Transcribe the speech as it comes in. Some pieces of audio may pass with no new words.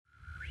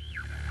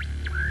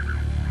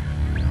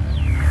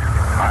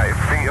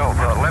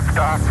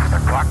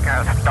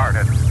has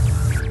started.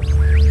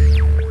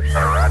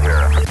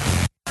 Roger.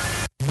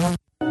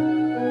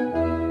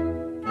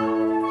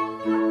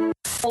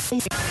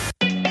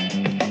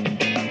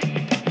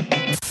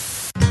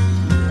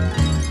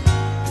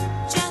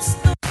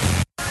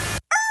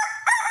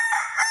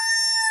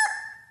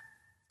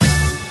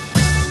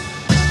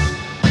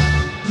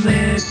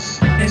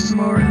 This is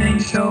Morning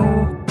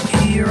Show.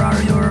 Here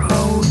are your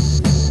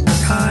hosts,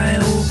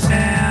 Kyle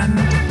and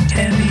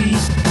Kenny.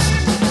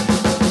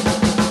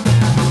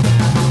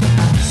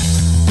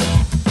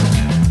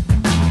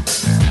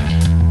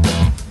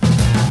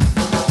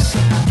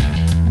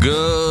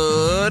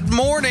 Good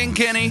morning,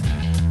 Kenny.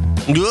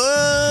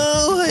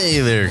 Whoa,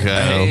 hey there,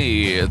 Kyle.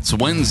 Hey, it's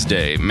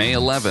Wednesday, May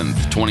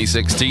 11th,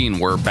 2016.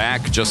 We're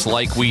back just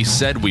like we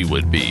said we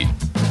would be.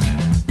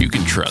 You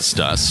can trust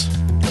us.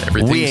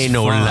 Everything's We ain't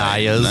no fine.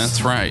 liars.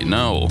 That's right.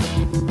 No,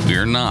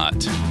 we're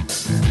not.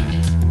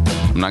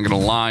 I'm not going to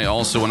lie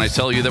also when I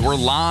tell you that we're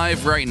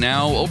live right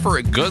now over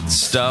at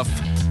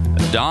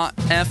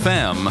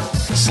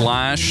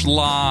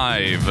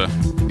goodstuff.fm/live.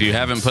 If you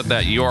haven't put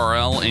that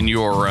URL in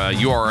your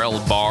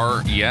URL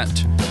bar yet,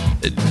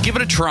 give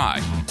it a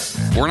try.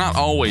 We're not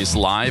always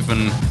live,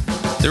 and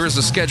there is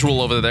a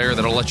schedule over there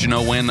that'll let you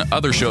know when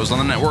other shows on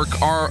the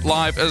network are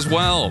live as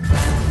well.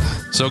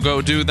 So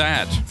go do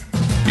that.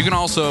 You can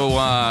also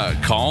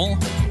call,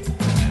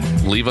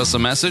 leave us a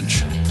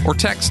message, or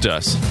text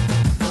us,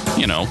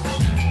 you know,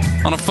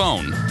 on a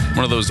phone.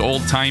 One of those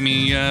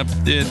old-timey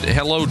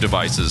hello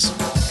devices.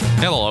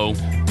 Hello.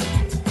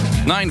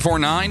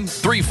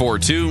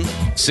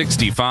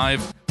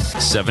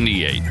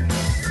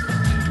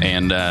 949-342-6578.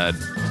 And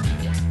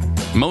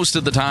most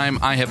of the time,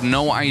 I have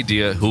no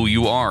idea who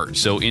you are,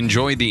 so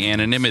enjoy the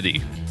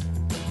anonymity.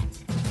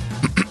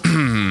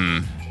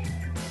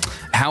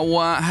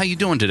 How you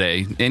doing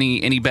today?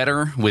 Any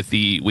better with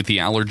the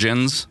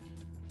allergens?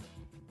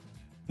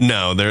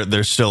 No,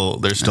 they're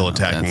still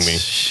attacking me.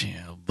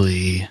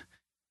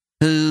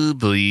 Oh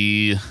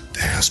boy.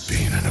 There has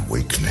been an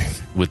awakening.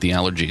 With the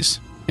allergies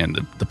and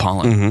the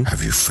pollen. Mm-hmm.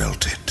 Have you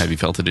felt it? Have you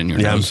felt it in your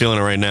Yeah, nose? I'm feeling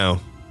it right now.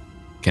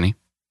 Kenny?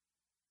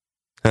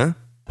 Huh?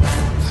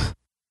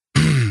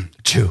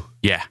 Chew.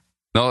 Yeah.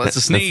 No, that's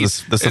a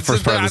sneeze. That's the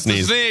first part of the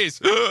sneeze.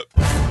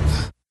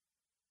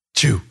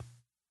 Chew.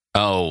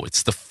 Oh,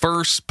 it's the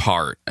first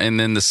part. And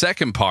then the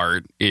second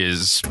part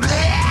is...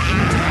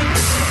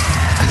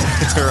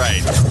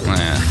 Right.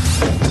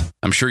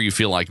 I'm sure you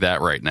feel like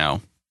that right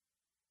now.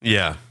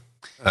 Yeah.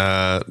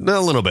 A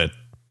little bit.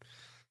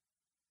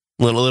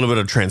 A little bit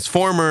of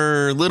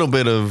Transformer, a little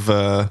bit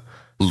of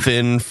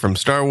Finn from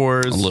Star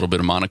Wars. A little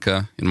bit of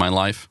Monica in my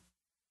life.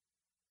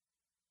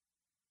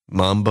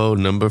 Mambo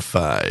number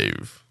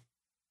 5.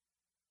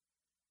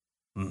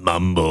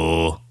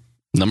 Mambo.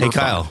 Number Hey,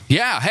 5. Kyle.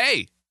 Yeah,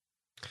 hey.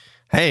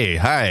 Hey,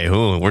 hi.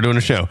 Ooh, we're doing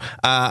a show.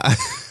 I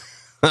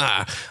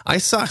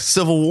saw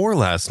Civil War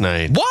last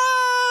night. What?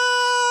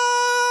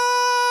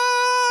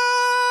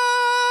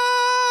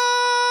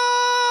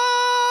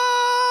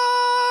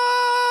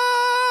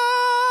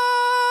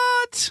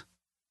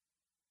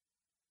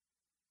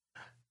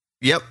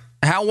 Yep.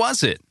 How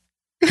was it?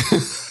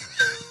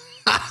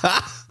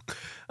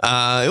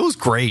 It was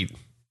great.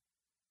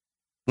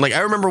 Like,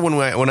 I remember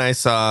when I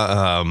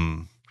saw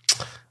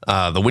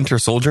The Winter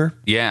Soldier.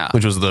 Yeah.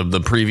 Which was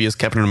the previous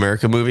Captain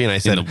America movie, and I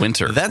said, In the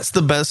winter. That's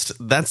the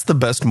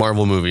best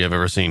Marvel movie I've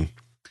ever seen.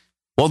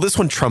 Well, this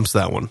one trumps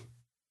that one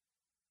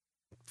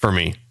for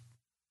me.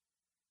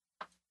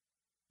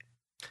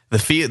 The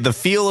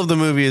feel of the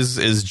movie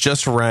is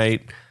just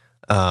right.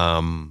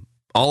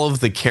 All of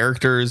the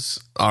characters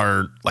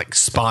are like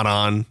spot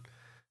on.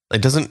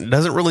 It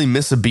doesn't really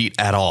miss a beat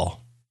at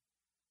all.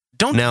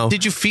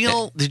 Did you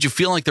feel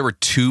like there were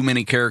too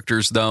many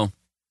characters though?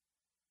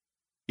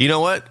 You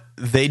know what?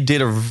 They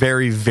did a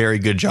very, very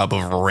good job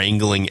of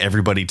wrangling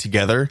everybody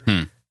together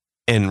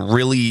and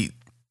really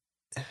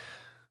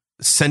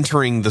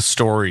centering the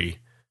story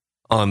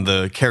on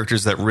the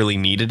characters that really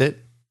needed it.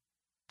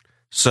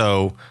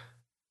 So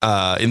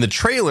in the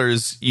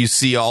trailers, you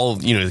see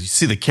you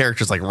see the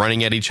characters like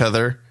running at each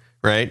other,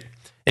 right?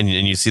 And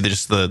you see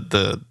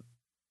the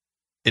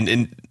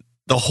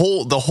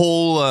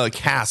whole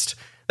cast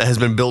that has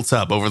been built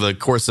up over the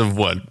course of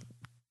 8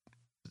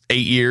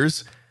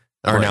 years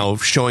are now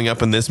showing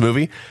up in this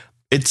movie.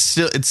 It's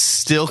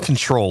still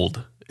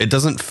controlled. It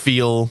doesn't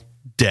feel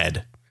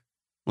dead.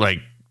 Like,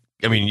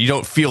 I mean, you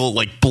don't feel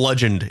like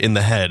bludgeoned in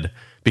the head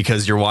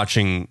because you're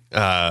watching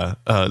all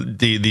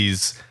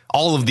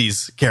of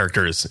these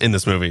characters in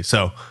this movie.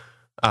 So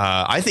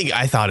I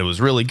thought it was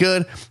really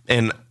good.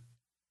 And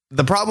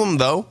the problem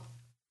though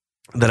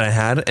that I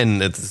had,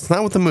 and it's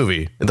not with the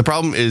movie, the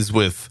problem is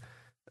with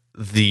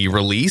the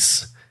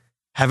release,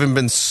 having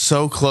been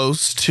so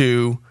close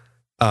to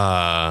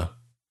Batman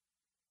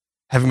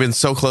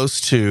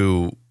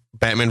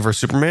vs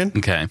Superman.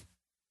 Okay.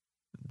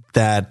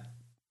 That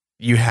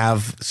you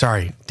have,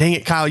 sorry, dang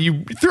it, Kyle,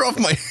 you threw off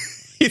my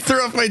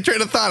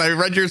train of thought. I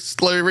read your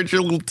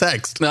little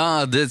text.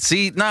 No,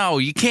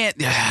 you can't.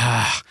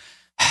 I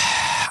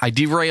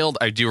derailed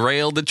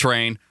the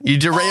train. You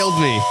derailed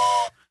me.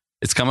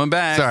 It's coming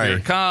back. Sorry. Here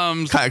it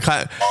comes.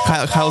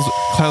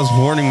 Kyle's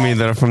warning me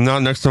that if I'm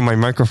not next to my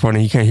microphone,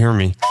 he can't hear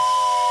me.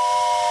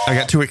 I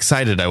got too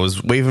excited. I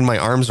was waving my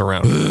arms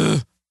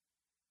around.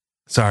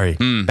 Sorry.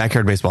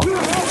 Backyard baseball.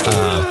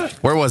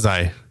 Where was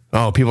I?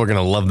 Oh, people are going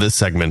to love this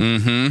segment.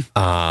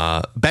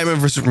 Batman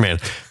vs. Superman.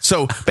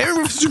 So,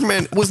 Batman vs.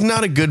 Superman was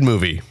not a good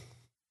movie.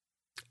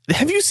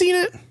 Have you seen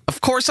it?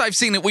 Of course I've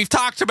seen it. We've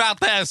talked about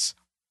this.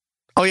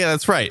 Oh, yeah,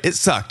 that's right. It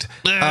sucked.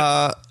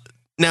 Now,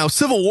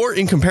 Civil War,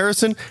 in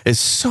comparison, is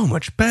so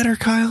much better,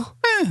 Kyle.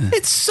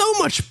 It's so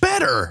much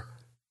better.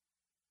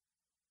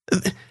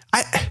 I'm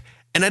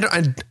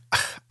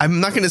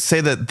not going to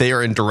say that they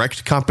are in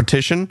direct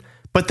competition,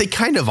 but they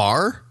kind of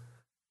are.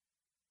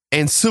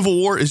 And Civil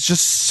War is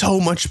just so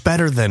much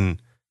better than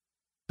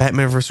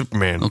Batman vs.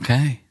 Superman.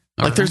 Okay.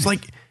 There's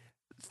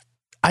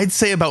I'd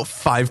say about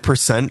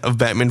 5% of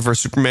Batman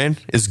vs. Superman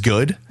is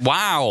good.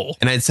 Wow.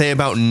 And I'd say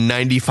about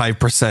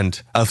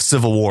 95% of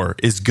Civil War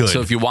is good.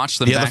 So if you watch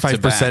them the other back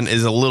 5%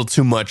 is a little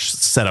too much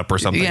setup or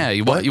something. Yeah,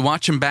 you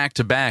watch them back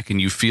to back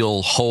and you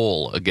feel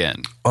whole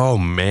again. Oh,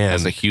 man.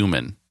 As a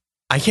human.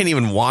 I can't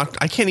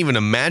even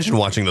imagine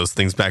watching those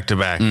things back to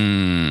back.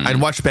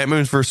 I'd watch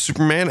Batman vs.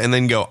 Superman and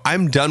then go,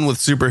 I'm done with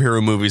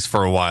superhero movies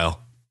for a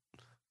while.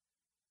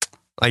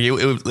 Like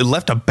it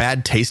left a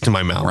bad taste in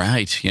my mouth.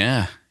 Right.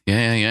 Yeah.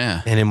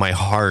 Yeah. And in my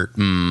heart.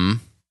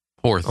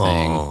 Poor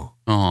thing.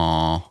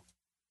 Oh.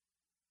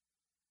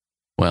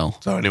 Well.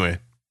 So anyway,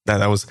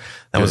 that was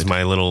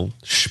my little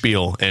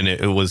spiel, and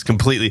it was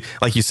completely,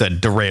 like you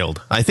said,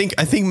 derailed. I think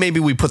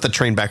maybe we put the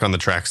train back on the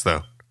tracks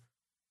though.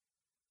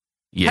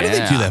 Yeah. How did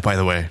they do that, by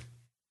the way?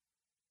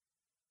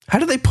 How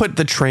do they put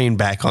the train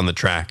back on the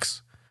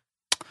tracks?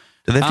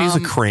 Do they have to use a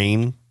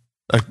crane?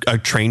 A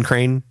train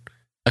crane?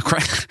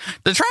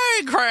 The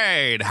train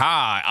crane.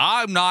 Hi,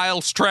 I'm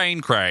Niles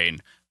Train Crane.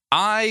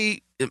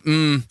 I'm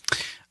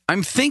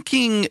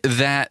thinking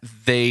that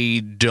they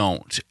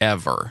don't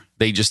ever.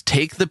 They just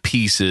take the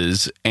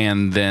pieces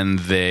and then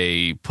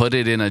they put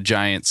it in a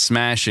giant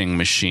smashing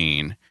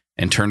machine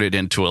and turn it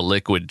into a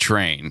liquid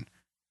train.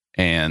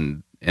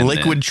 And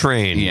liquid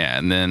train. Yeah,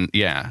 and then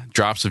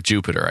drops of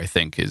Jupiter, I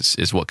think,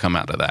 is what come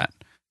out of that.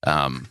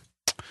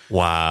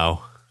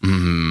 Wow.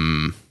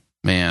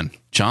 Man,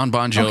 John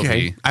Bon Jovi.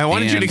 Okay. I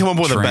wanted you to come up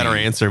with a better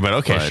answer, but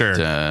okay,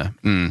 sure.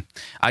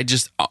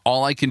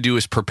 All I can do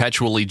is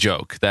perpetually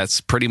joke.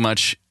 That's pretty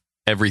much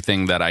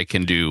everything that I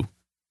can do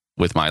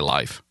with my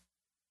life.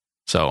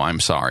 So I'm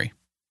sorry.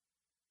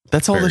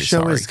 That's all Very the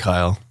show sorry. is,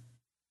 Kyle.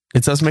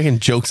 It's us making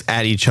jokes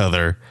at each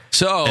other.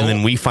 And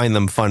then we find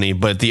them funny,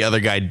 but the other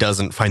guy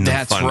doesn't find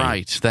them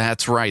funny.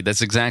 That's right.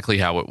 That's exactly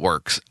how it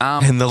works.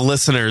 And the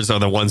listeners are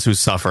the ones who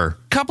suffer.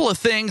 Couple of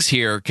things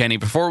here, Kenny,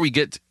 before we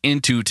get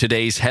into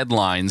today's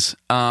headlines.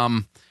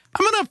 I'm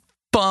going to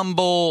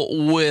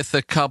fumble with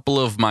a couple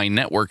of my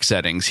network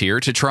settings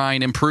here to try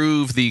and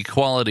improve the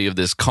quality of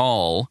this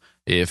call.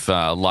 If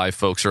live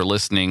folks are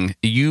listening,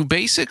 you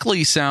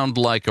basically sound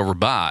like a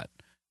robot.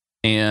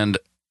 And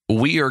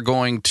we are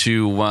going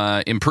to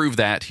improve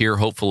that here,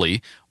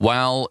 hopefully,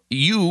 while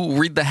you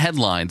read the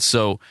headlines.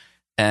 So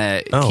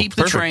keep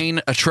the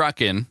train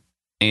a-truckin',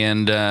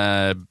 and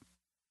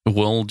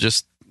we'll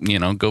just,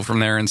 go from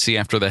there and see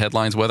after the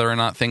headlines whether or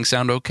not things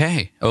sound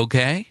okay.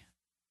 Okay?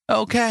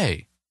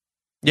 Okay.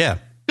 Yeah.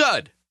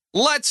 Good.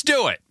 Let's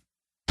do it.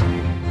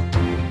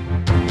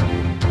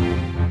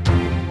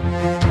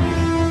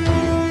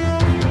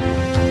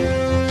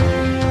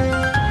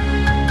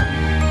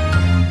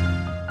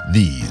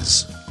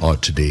 These are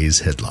today's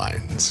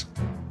headlines.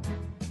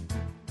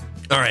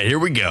 All right, here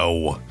we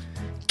go.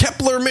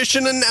 Kepler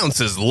mission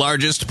announces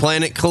largest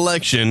planet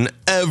collection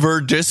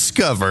ever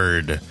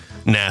discovered.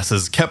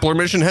 NASA's Kepler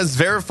mission has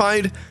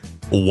verified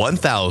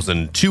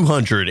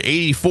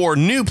 1,284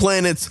 new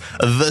planets,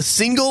 the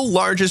single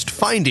largest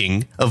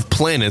finding of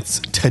planets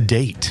to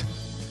date.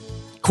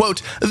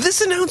 Quote,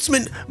 this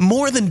announcement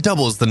more than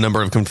doubles the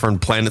number of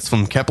confirmed planets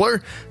from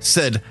Kepler,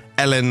 said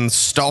Ellen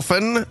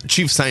Stolfen,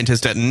 chief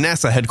scientist at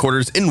NASA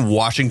headquarters in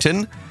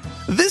Washington.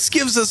 This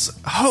gives us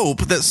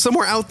hope that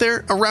somewhere out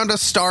there around a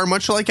star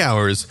much like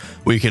ours,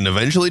 we can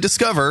eventually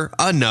discover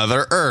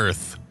another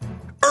Earth.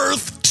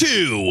 Earth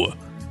 2,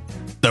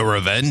 the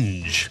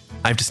Revenge.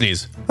 I have to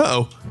sneeze.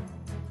 Uh-oh.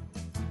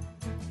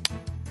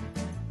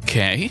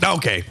 Okay.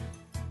 Okay.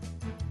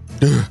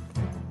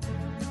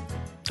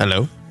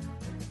 Hello?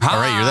 Hi. All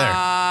right, you're there.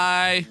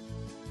 Hi.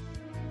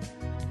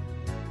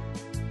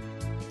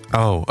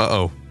 Oh,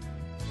 uh-oh.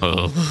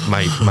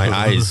 My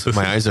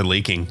eyes are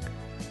leaking.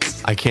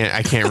 I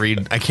can't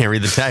read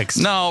the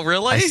text. No,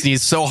 really? I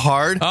sneezed so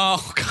hard.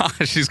 Oh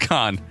gosh, he's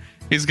gone.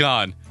 He's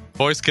gone.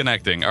 Voice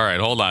connecting. All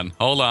right, hold on.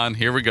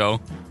 Here we go.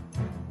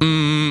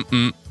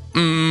 Come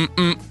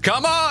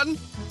on.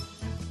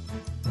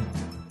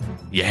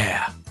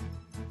 Yeah.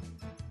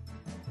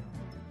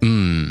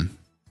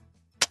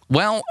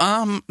 Well,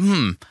 oh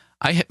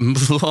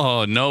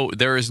no,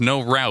 there is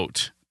no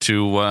route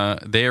to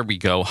there we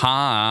go.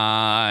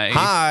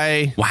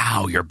 Hi.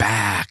 Wow, you're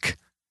back.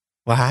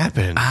 What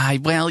happened? I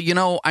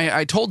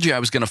told you I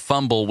was going to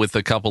fumble with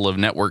a couple of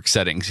network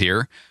settings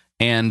here,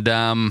 And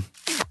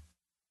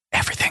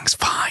everything's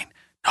fine.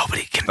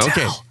 Nobody can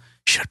tell.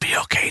 Should be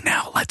okay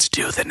now. Let's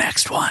do the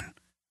next one.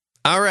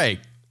 All right.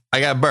 I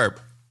got burp.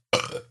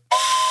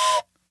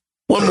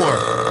 One more.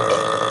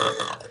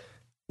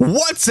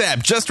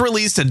 WhatsApp just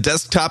released a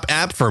desktop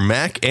app for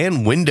Mac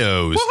and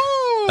Windows.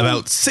 Woohoo!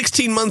 About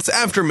 16 months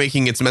after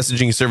making its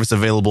messaging service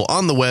available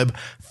on the web,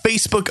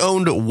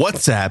 Facebook-owned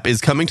WhatsApp is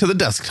coming to the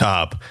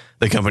desktop.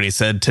 The company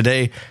said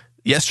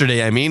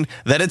yesterday,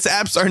 that its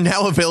apps are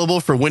now available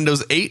for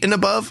Windows 8 and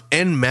above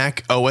and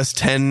Mac OS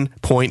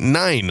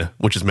 10.9,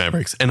 which is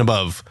Mavericks, and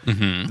above.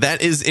 Mm-hmm.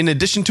 That is in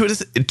addition to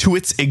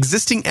its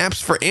existing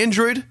apps for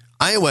Android,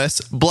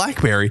 iOS,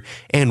 BlackBerry,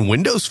 and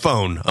Windows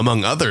Phone,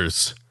 among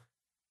others.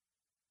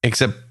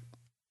 Except,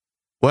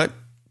 what?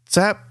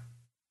 WhatsApp?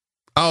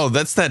 Oh,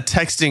 that's that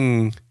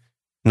texting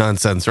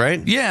nonsense,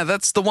 right? Yeah,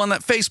 that's the one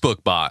that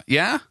Facebook bought,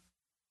 yeah?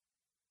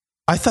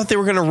 I thought they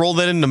were going to roll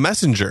that into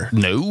Messenger.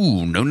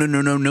 No.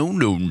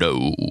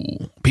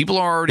 People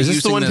are already using this.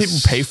 Is this the one people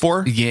pay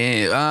for?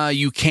 Yeah,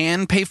 you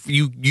can pay for.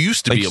 You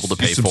used to be able to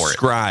pay for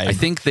it. I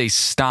think they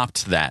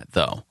stopped that,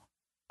 though.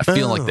 I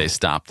feel like they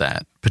stopped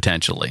that,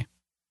 potentially.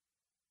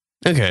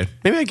 Okay,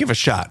 maybe I give a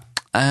shot.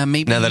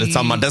 Maybe now that it's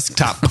on my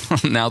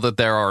desktop. Now that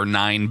there are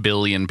 9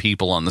 billion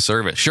people on the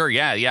service. Sure,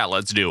 yeah,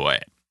 let's do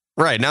it.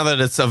 Right, now that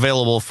it's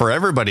available for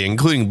everybody,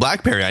 including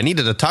BlackBerry. I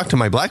needed to talk to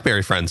my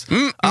BlackBerry friends.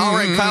 All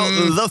right, Kyle,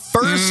 the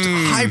first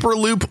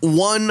Hyperloop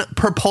 1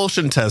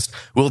 propulsion test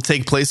will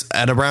take place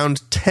at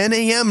around 10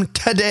 a.m.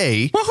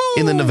 today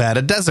in the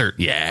Nevada desert.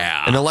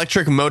 Yeah. An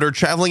electric motor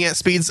traveling at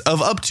speeds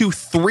of up to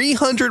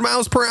 300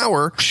 miles per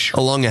hour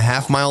along a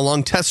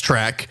half-mile-long test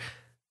track.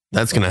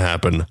 That's going to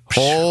happen.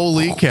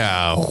 Holy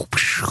cow.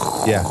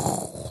 Yeah.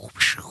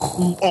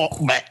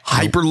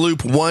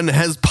 Hyperloop 1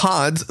 has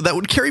pods that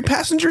would carry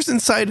passengers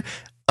inside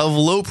of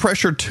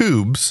low-pressure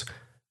tubes,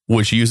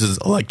 which uses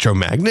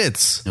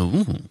electromagnets.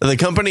 Ooh. The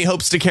company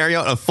hopes to carry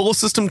out a full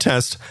system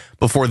test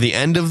before the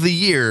end of the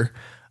year.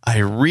 I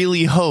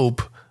really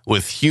hope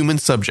with human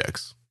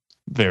subjects.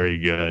 Very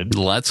good.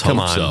 Let's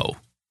hope so.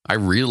 I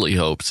really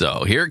hope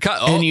so. Here it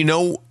comes. And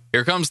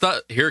here comes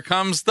the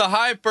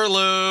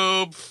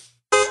Hyperloop.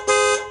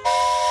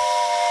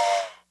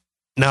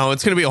 No,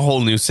 it's going to be a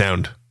whole new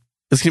sound.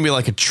 It's going to be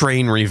like a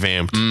train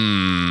revamped.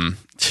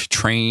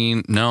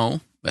 Train?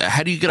 No.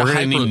 How do you get We're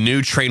going to need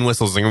new train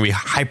whistles. They're going to be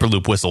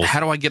Hyperloop whistles. How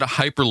do I get a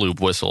Hyperloop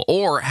whistle?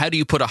 Or how do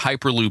you put a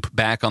Hyperloop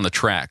back on the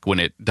track when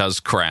it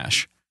does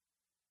crash?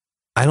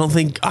 I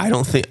think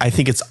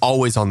it's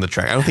always on the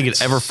track. I don't think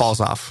it ever falls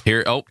off.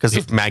 Because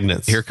of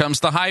magnets. Here comes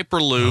the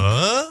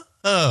Hyperloop.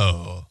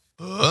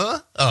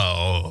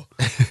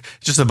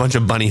 Just a bunch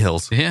of bunny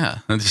hills. Yeah.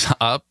 It's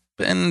up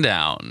and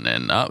down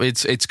and up.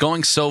 It's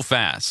going so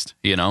fast,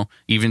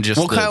 even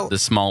just the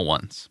small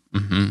ones.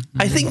 Mm-hmm.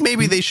 I think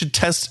maybe they should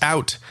test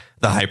out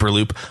the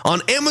Hyperloop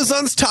on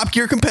Amazon's Top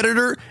Gear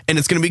competitor, and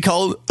it's going to be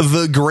called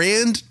the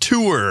Grand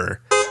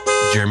Tour.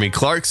 Jeremy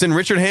Clarkson,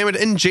 Richard Hammond,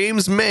 and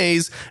James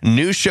May's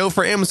new show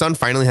for Amazon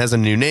finally has a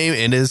new name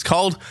and is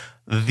called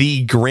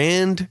the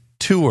Grand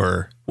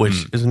Tour,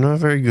 which is not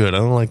very good. I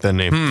don't like that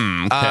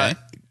name. Okay.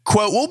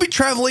 Quote, we'll be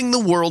traveling the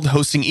world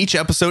hosting each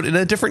episode in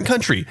a different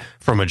country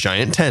from a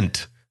giant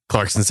tent.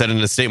 Clarkson said in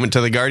a statement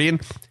to The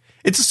Guardian,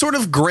 it's a sort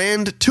of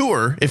grand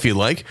tour, if you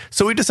like,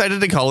 so we decided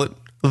to call it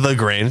the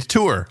Grand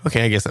Tour.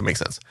 Okay, I guess that makes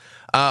sense.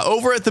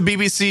 Over at the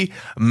BBC,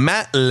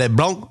 Matt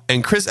LeBlanc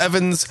and Chris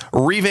Evans'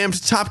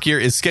 revamped Top Gear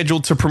is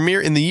scheduled to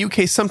premiere in the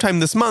UK sometime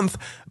this month,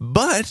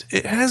 but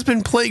it has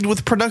been plagued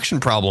with production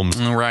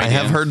problems. Right, I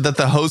have heard that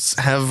the hosts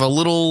have a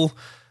little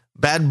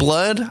bad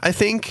blood, I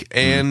think,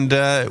 and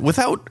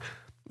without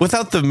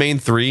the main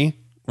three,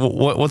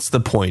 what's the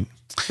point,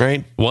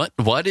 right?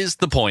 What is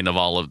the point of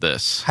all of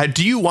this?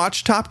 Do you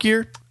watch Top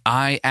Gear?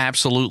 I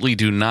absolutely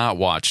do not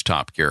watch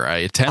Top Gear. I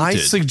attempted. I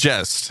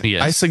suggest.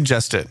 Yes. I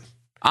suggest it.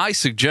 I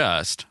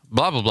suggest.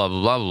 Blah blah blah blah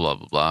blah blah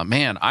blah blah.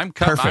 Man, I'm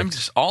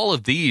just all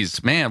of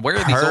these. Man, where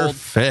are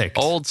these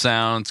old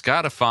sounds?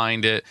 Gotta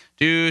find it.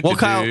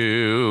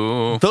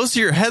 Kyle, those are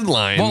your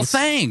headlines. Well,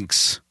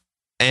 thanks.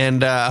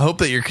 And I hope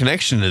that your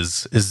connection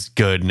is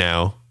good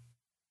now.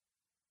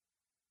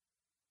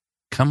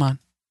 Come on.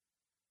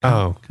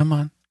 Oh, come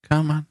on.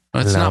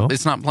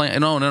 It's not playing.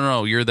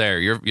 No. You're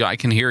there. I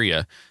can hear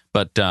you.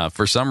 But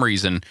for some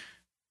reason,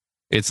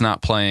 it's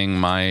not playing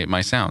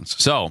my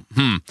sounds. So,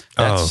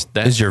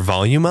 is your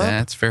volume up?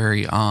 That's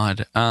very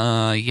odd.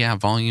 Yeah,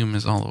 volume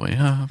is all the way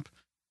up.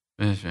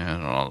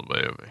 All the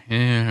way over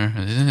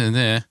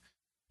here.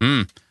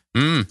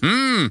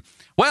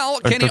 Well,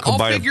 Kenny, I'll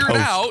figure it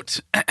out.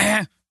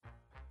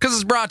 Because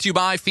it's brought to you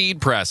by Feed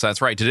Press.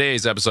 That's right.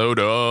 Today's episode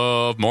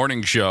of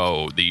Morning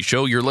Show, the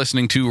show you're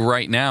listening to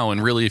right now.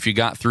 And really, if you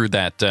got through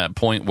that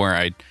point where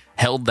I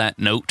held that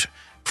note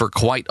for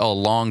quite a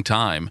long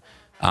time,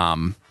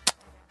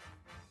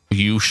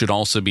 you should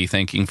also be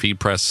thanking Feed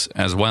Press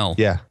as well.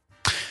 Yeah.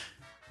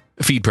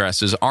 Feed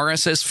Press is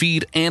RSS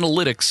feed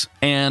analytics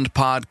and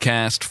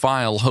podcast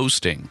file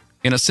hosting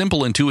in a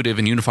simple, intuitive,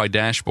 and unified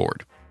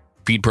dashboard.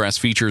 Feed Press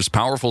features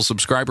powerful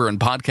subscriber and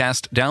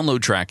podcast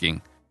download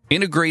tracking,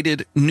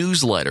 integrated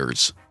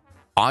newsletters,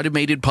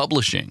 automated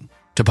publishing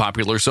to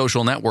popular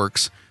social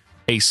networks,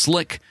 a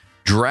slick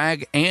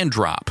drag and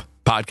drop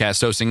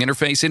podcast hosting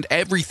interface, and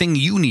everything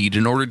you need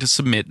in order to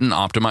submit an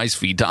optimized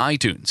feed to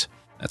iTunes.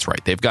 That's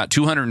right. They've got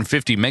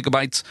 250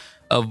 megabytes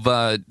of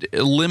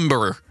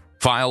limber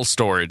file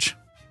storage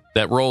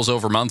that rolls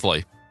over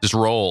monthly. Just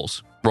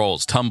rolls,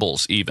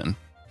 tumbles even.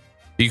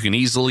 You can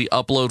easily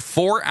upload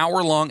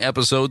 4-hour-long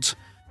episodes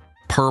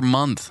per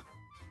month.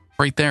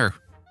 Right there.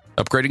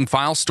 Upgrading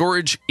file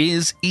storage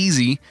is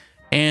easy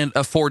and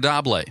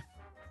affordable.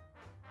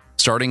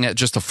 Starting at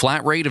just a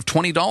flat rate of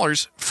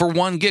 $20 for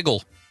 1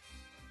 giggle.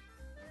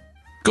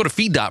 Go to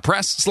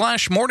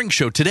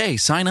feed.press/morningshow today.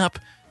 Sign up.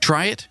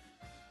 Try it.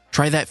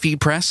 Try that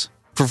FeedPress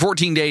for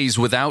 14 days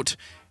without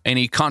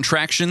any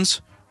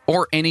contractions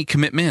or any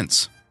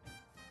commitments.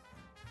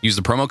 Use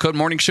the promo code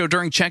Morning Show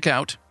during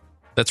checkout.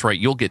 That's right,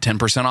 you'll get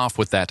 10% off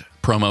with that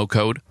promo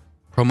code.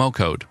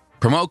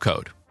 Promo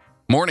code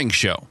Morning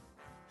Show.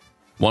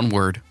 One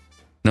word,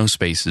 no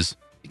spaces.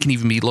 It can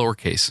even be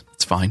lowercase.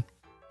 It's fine.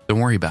 Don't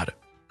worry about it.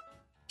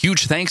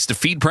 Huge thanks to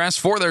FeedPress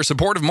for their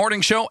support of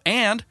Morning Show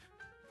and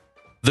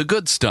the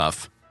good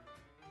stuff.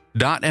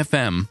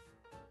 .fm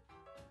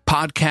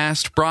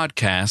podcast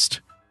broadcast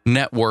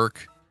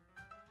network.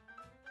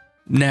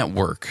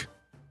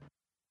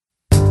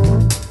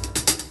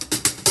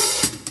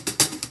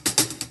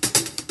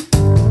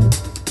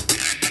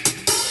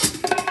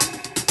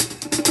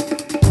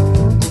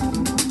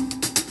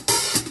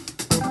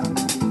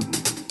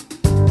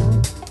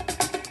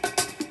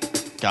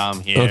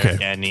 Come here, Okay.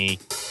 Kenny.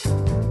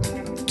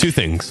 2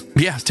 things.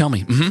 Yeah, tell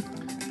me.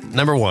 Mm-hmm.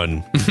 Number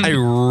one, I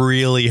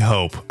really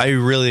hope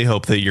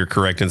that you're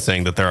correct in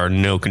saying that there are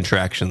no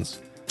contractions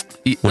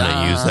when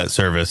I use that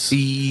service.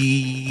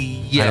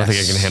 Yes. I don't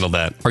think I can handle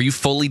that. Are you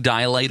fully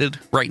dilated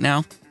right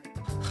now?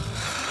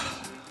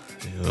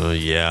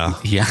 Yeah.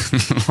 Yeah.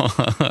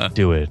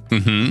 Do it.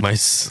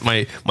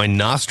 My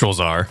nostrils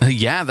are.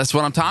 Yeah, that's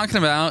what I'm talking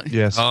about.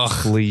 Yes,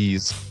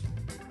 please.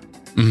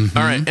 All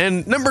right.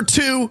 And number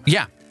 2,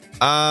 Yeah.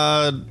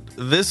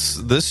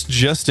 this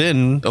just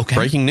in, Okay.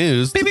 breaking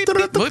news. Beep, beep, beep.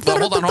 Wait,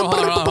 hold on.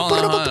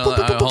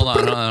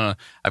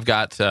 I've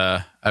got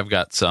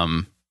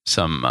some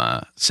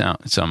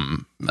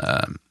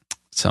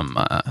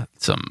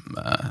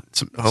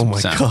Oh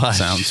my gosh.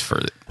 sounds for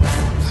it.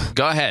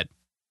 Go ahead.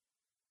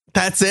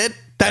 That's it?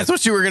 That's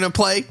what you were going to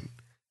play?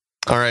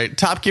 All right.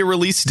 Top Gear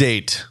release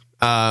date.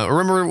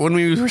 Remember when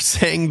we were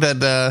saying that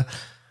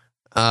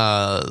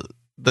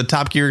the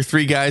Top Gear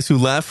 3 guys who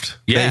left,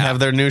 they Yeah. have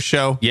their new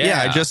show?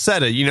 Yeah. I just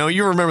said it.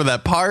 You remember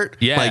that part?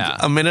 Yeah. Like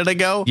a minute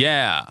ago?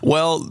 Yeah.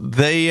 Well,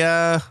 they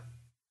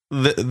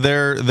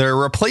their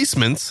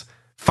replacements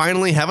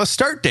finally have a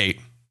start date.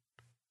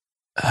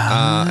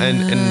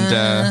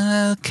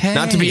 Okay.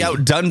 Not to be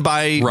outdone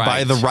by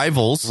Right. the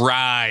rivals.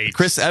 Right.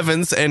 Chris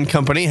Evans and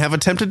company have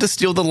attempted to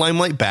steal the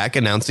limelight back,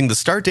 announcing the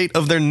start date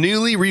of their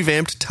newly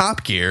revamped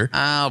Top Gear.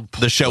 Oh,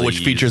 The show, which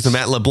please. features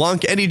Matt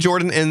LeBlanc, Eddie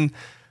Jordan, and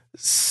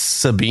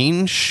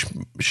Sabine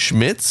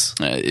Schmitz.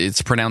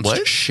 It's pronounced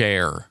What?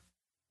 share.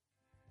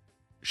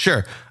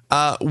 Sure.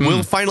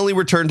 Will finally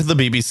return to the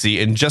BBC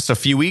in just a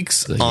few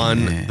weeks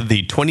on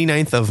the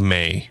 29th of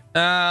May.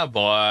 Oh,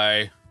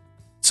 boy.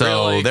 So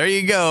Really? there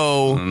you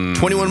go.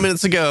 21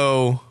 minutes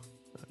ago.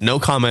 No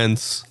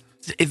comments.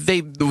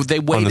 They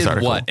waited,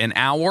 article. what, an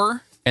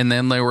hour? And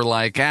then they were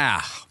like,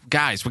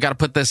 guys, we got to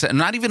put this in.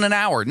 Not even an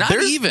hour. Not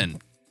There's- even.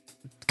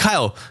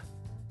 Kyle,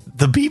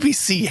 the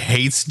BBC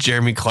hates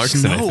Jeremy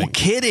Clarkson, I No think.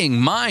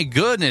 kidding. My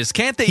goodness.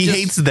 Can't they He just...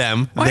 hates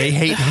them. Why- They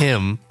hate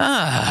him.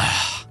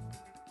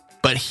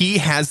 But he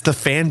has the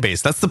fan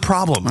base. That's the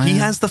problem. He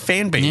has the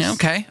fan base. Yeah,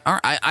 okay. All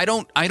right. I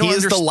don't He is the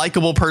understand.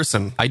 likable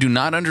person. I do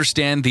not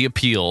understand the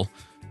appeal,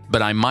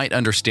 but I might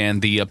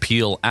understand the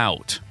appeal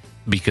out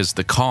because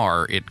the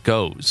car, it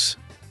goes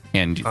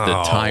and the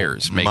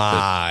tires make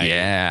my. the...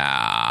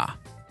 Yeah.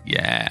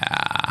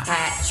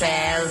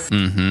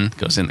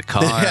 Goes in the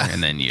car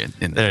and then you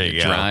There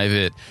you go. drive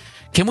it.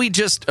 Can we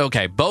just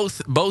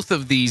both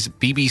of these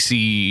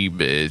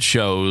BBC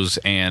shows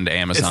and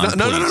Amazon? It's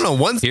not, no.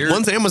 One's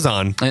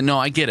Amazon. No,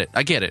 I get it.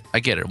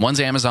 One's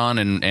Amazon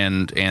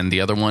and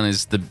the other one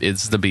is the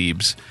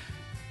Beebs.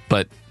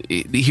 But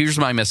here's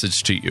my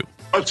message to you: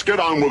 Let's get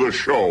on with the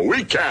show.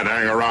 We can't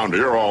hang around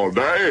here all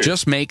day.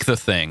 just make the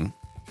thing,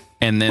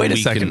 and then Wait a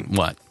we second. can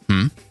what?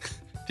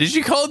 Did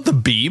you call it the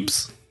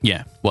Beebs?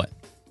 Yeah, what?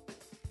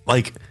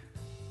 Like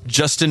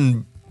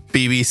Justin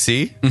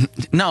BBC?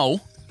 No.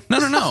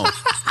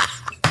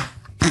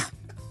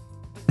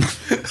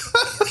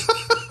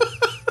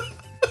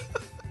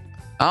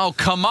 Oh,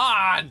 come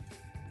on!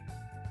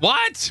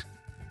 What?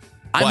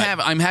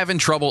 I'm having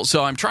trouble.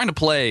 So I'm trying to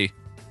play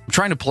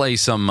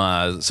some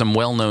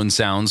well-known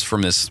sounds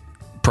from this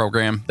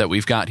program that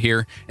we've got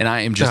here, and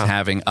I am just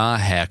having a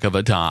heck of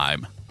a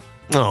time.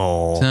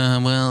 Oh.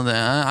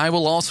 I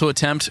will also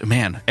attempt.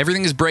 Man,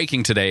 everything is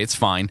breaking today. It's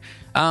fine.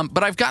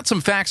 But I've got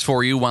some facts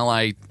for you while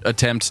I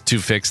attempt to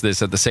fix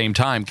this at the same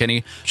time.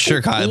 Kenny,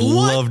 Sure, Kyle. I'd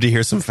What? love to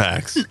hear some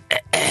facts.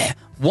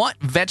 What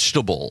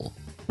vegetable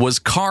was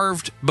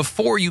carved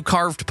before you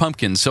carved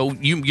pumpkins. So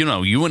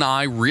you and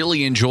I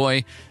really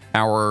enjoy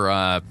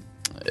our.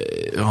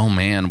 Oh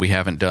man, we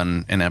haven't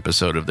done an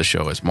episode of the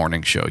show as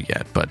morning show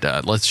yet,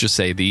 but let's just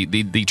say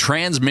the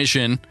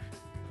transmission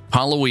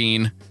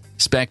Halloween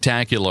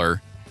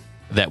spectacular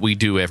that we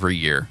do every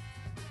year.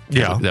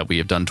 Yeah, that we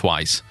have done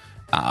twice.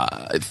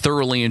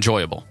 Thoroughly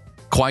enjoyable,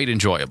 quite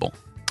enjoyable.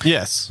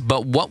 Yes,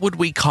 but what would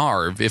we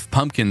carve if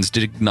pumpkins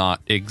did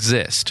not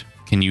exist?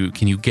 Can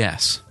you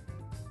guess?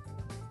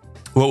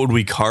 What would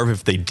we carve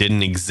if they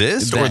didn't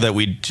exist, or that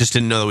we just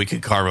didn't know that we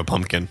could carve a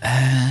pumpkin?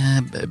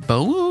 A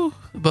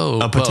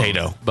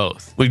potato.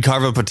 Both. We'd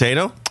carve a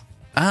potato?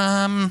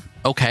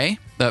 Okay.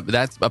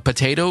 That's a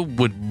potato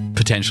would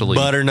potentially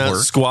butternut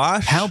work.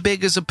 Squash? How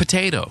big is a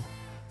potato?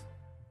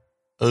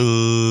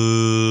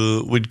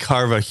 We'd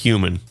carve a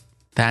human.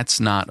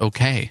 That's not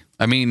okay.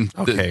 I mean,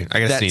 okay, I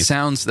gotta sneeze.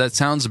 That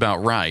sounds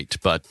about right,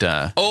 but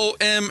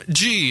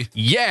OMG.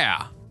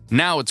 Yeah.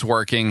 Now it's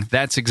working.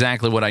 That's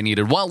exactly what I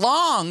needed. Well,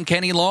 long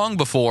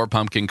before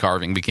pumpkin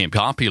carving became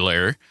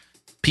popular,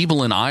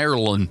 people in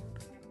Ireland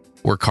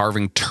were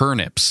carving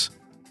turnips,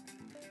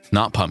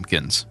 not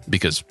pumpkins,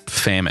 because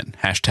famine,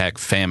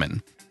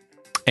 #famine,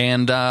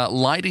 and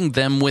lighting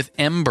them with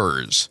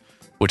embers,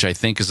 which I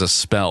think is a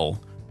spell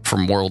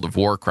from World of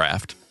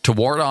Warcraft, to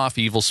ward off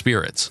evil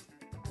spirits.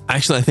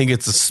 Actually, I think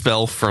it's a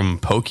spell from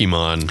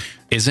Pokemon.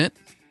 Is it?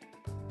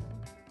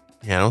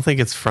 Yeah, I don't think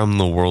it's from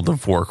the World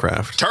of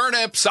Warcraft.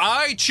 Turnips,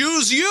 I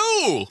choose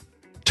you!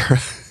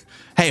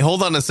 Hey,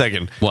 hold on a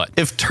second. What?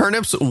 If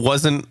turnips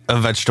wasn't a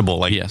vegetable,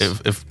 like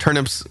yes. if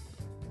turnips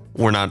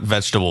were not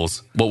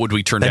vegetables, what would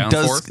we turn down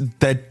for?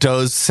 That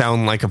does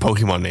sound like a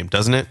Pokemon name,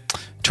 doesn't it?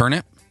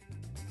 Turnip?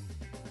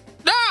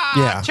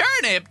 Yeah.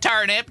 Turnip.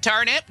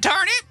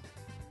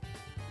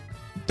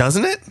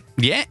 Doesn't it?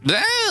 Yeah.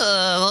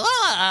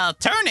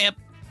 Turnip.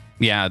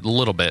 Yeah, a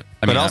little bit.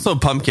 But also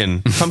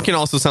pumpkin. Pumpkin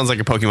also sounds like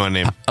a Pokemon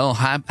name. Oh,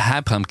 hi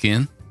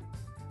pumpkin.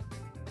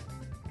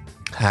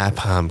 Hi,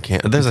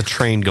 pumpkin. There's a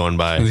train going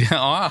by.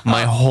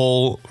 My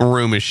whole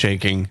room is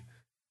shaking.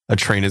 A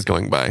train is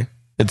going by.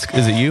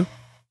 Is it you?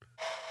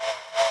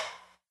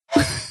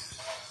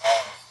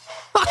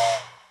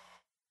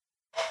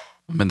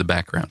 I'm in the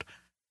background.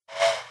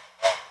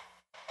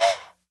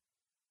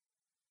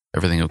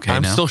 Everything okay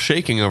I'm now? still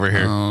shaking over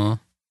here.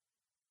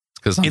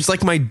 It's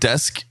like my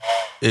desk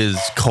is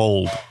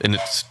cold and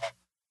it's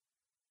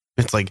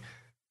like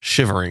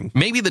shivering.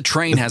 Maybe the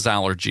train has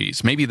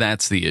allergies. Maybe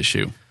that's the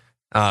issue.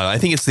 I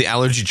think it's the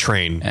allergy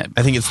train.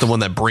 I think it's the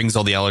one that brings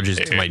all the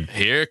allergies to my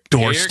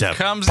doorstep.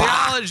 Here comes the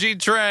allergy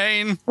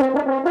train.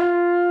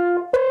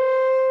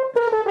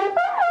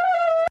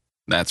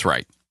 That's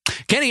right.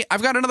 Kenny,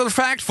 I've got another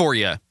fact for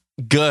you.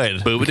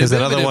 Good. Because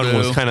that other one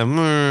was kind of...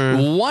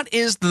 What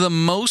is the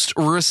most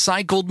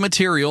recycled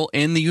material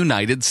in the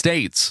United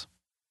States?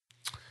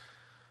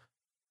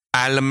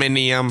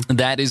 Aluminium.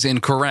 That is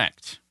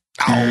incorrect.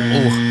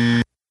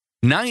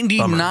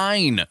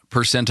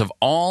 99% of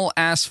all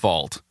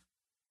asphalt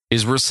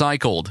is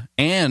recycled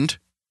and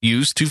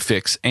used to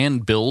fix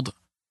and build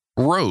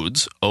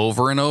roads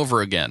over and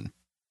over again.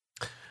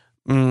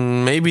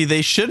 Maybe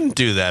they shouldn't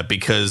do that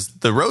because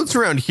the roads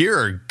around here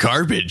are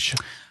garbage.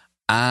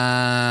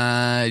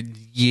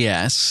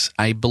 Yes,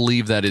 I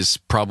believe that is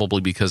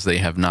probably because they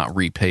have not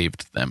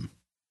repaved them.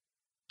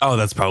 Oh,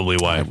 that's probably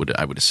why.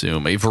 I would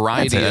assume a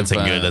variety that's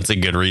a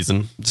good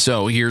reason.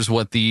 So here's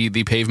what the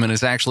pavement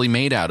is actually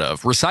made out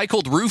of: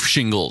 recycled roof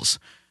shingles.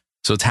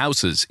 So it's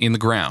houses in the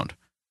ground.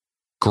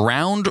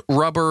 Ground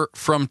rubber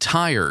from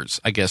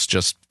tires, I guess,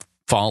 just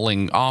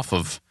falling off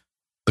of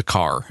the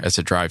car as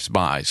it drives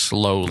by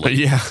slowly.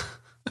 Yeah.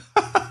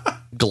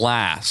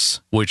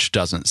 Glass, which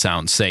doesn't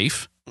sound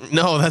safe.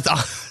 No, that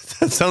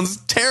sounds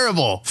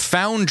terrible.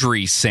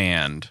 Foundry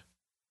sand.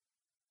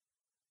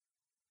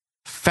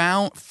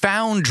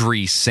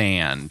 Foundry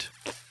sand.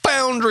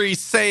 Foundry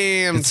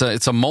sand.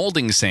 It's a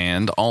molding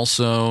sand,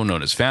 also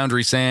known as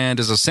foundry sand,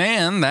 is a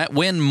sand that,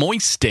 when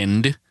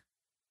moistened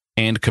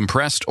and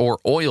compressed or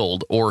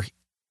oiled or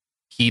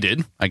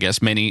heated, I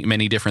guess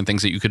many different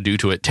things that you could do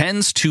to it,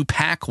 tends to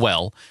pack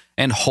well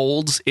and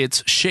holds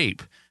its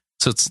shape.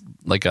 So it's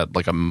like a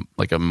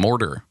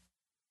mortar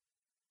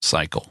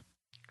cycle.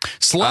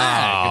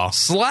 Slag. Oh.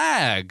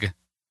 Slag.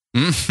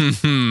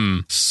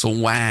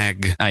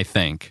 Swag, I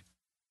think.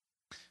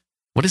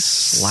 What is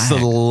slag?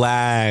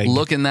 Slag.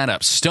 Looking that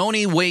up.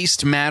 Stony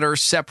waste matter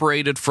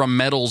separated from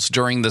metals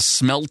during the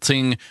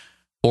smelting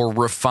or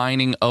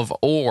refining of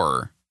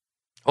ore.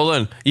 Hold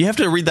on. You have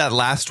to read that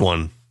last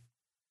one.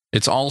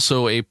 It's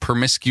also a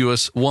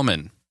promiscuous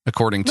woman,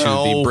 according to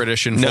the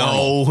British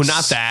Informal. No,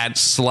 not that.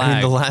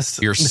 Slag. I mean,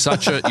 You're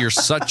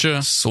such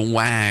a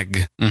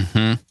swag.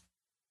 Mm-hmm.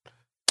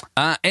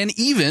 And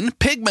even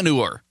pig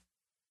manure.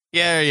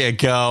 There you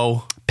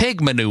go.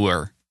 Pig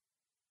manure.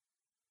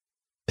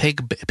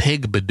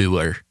 Pig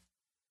manure.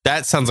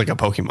 That sounds like a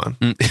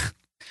Pokemon.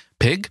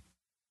 Pig?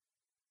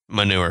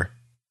 Manure.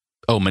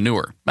 Oh,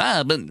 manure.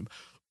 Manure.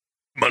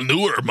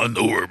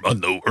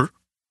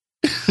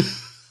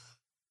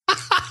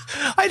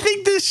 I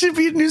think this should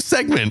be a new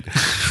segment.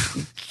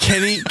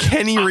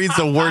 Kenny reads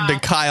a word to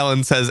Kyle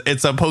and says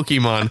it's a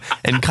Pokemon,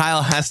 and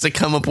Kyle has to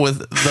come up with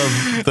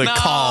the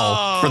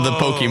call for the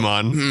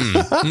Pokemon.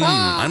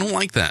 I don't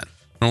like that.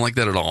 I don't like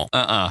that at all.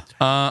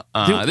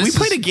 Dude, we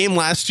played a game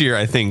last year,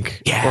 I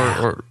think,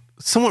 or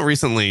somewhat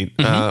recently,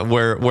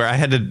 where I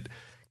had to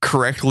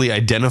correctly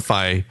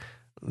identify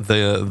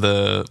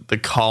the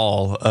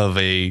call of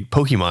a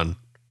Pokemon,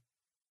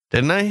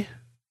 didn't I?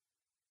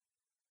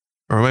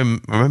 Or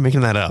am I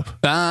making that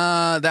up?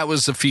 That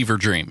was a fever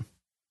dream.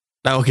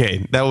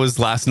 Okay, that was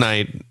last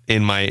night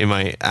in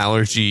my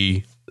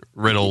allergy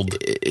riddled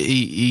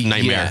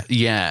nightmare.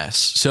 Yes.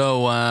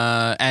 So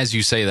as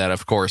you say that,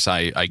 of course,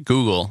 I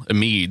Google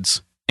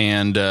Amides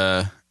and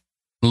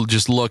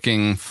just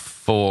looking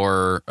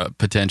for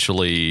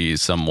potentially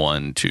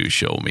someone to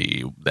show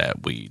me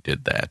that we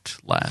did that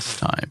last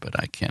time, but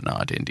I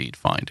cannot indeed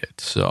find it.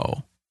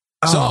 So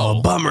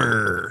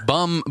bummer.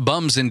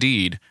 Bums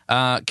indeed.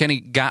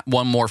 Kenny, got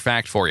one more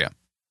fact for you.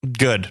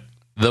 Good.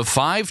 The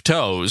 5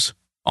 toes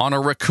on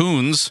a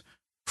raccoon's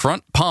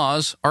front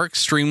paws are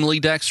extremely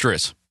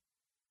dexterous.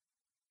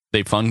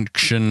 They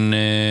function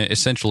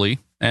essentially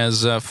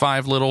as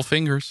 5 little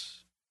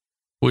fingers,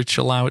 which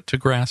allow it to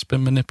grasp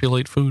and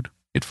manipulate food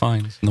it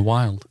finds in the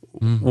wild.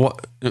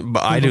 What?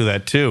 But I do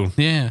that too.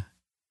 Yeah.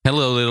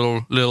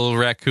 Hello, little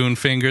raccoon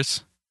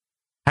fingers.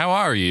 How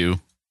are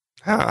you?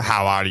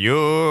 How are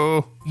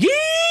you?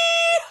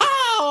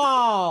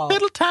 Yeehaw!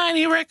 Little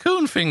tiny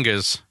raccoon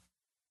fingers.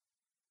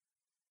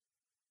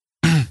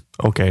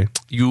 Okay.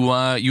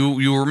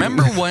 You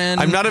remember when?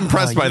 I'm not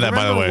impressed by that,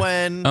 by the way.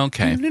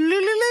 Okay.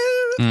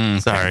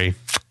 Sorry.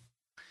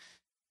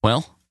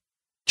 Well,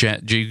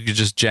 you could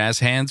just jazz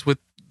hands with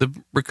the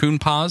raccoon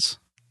paws.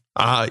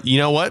 You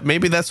know what?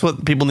 Maybe that's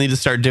what people need to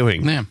start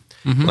doing. Yeah.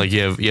 Mm-hmm. Like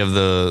you have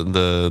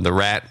the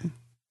rat,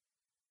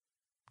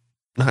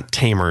 not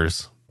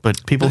tamers,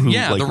 but people who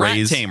like the rat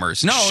raise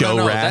tamers. No,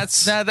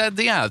 rats.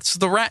 It's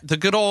the rat, the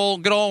good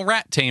old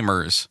rat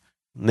tamers.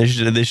 They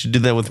should do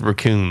that with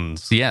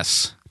raccoons.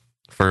 Yes.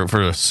 For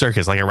a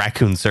circus, like a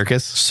raccoon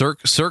circus.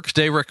 Cirque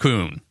de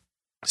raccoon.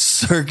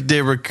 Cirque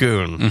de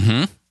raccoon.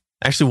 Mm-hmm.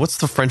 Actually, what's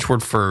the French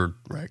word for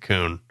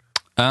raccoon?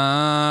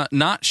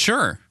 Not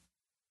sure.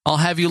 I'll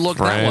have you look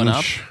that one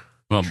up.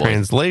 Oh, boy.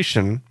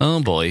 Translation.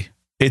 Oh boy.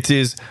 It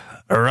is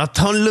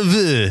Raton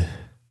Laveur.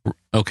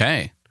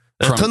 Okay.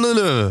 Raton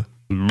Laveur.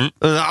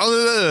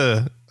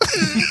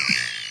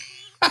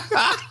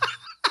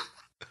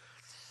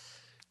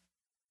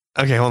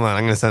 Okay, hold on.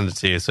 I'm going to send it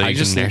to you so you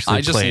can actually play it.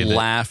 I just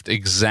laughed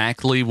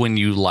exactly when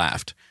you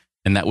laughed,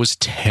 and that was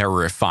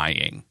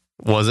terrifying.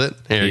 Was it?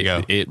 Here you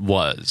go. It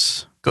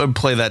was. Go ahead and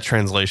play that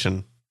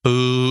translation.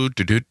 Here's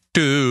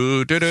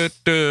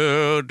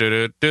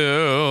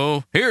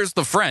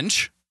the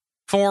French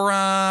for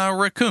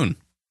raccoon.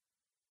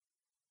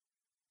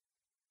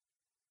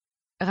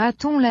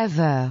 Raton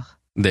laveur.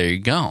 There you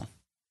go.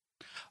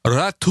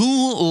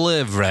 Raton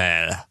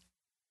laveur.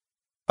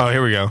 Oh,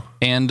 here we go.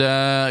 And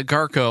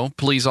Garco,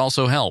 please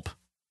also help.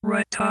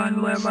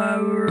 Raton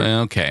Laveur.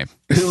 Okay.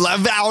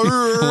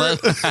 Laveur.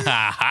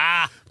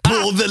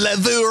 Pull the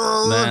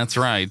lever. That's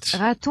right.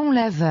 Raton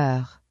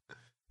laveur.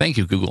 Thank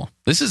you, Google.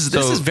 This is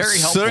very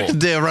helpful. Cirque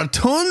de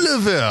Raton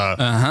Laveur.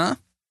 Uh-huh.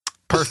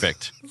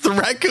 Perfect. The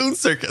raccoon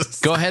circus.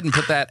 Go ahead and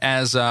put that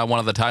as one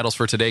of the titles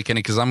for today, Kenny,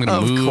 because I'm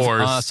going to move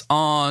us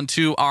on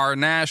to our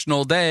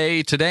national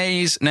day.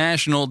 Today's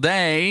national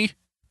day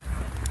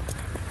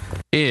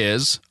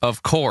is,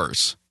 of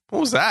course. What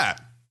was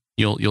that?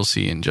 You'll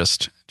see in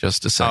just a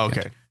second. Oh,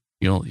 okay.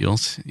 You'll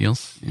see in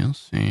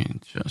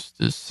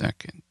just a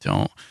second.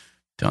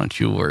 Don't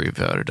you worry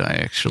about it. I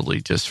actually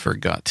just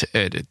forgot to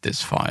edit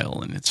this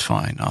file, and it's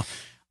fine. I'll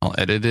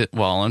edit it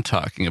while I'm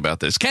talking about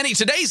this. Kenny,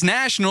 today's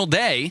national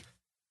day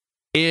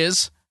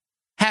is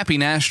Happy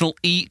National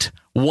Eat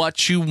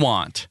What You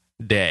Want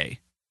Day.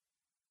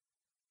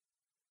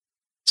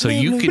 So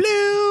you can.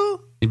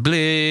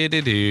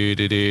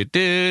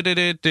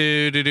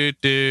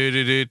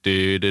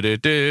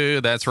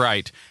 That's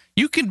right.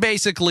 You can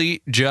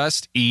basically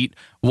just eat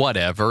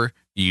whatever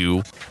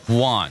you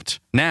want.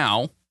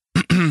 Now,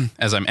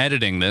 as I'm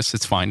editing this,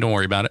 it's fine. Don't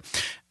worry about it.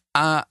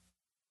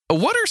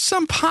 What are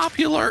some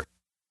popular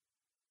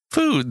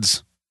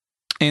foods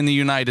in the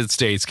United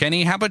States?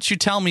 Kenny, how about you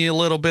tell me a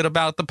little bit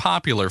about the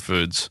popular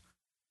foods?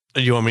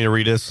 You want me to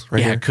read this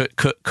right here?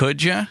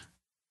 Could you?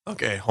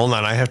 Okay, hold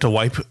on. I have to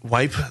wipe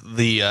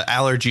the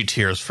allergy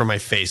tears from my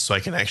face so I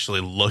can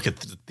actually look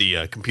at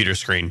the computer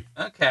screen.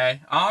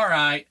 Okay, all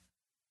right.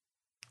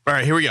 All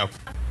right, here we go.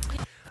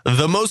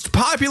 The most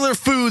popular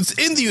foods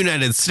in the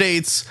United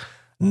States.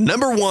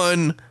 Number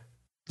 1,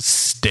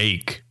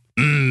 steak.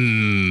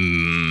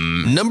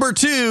 Number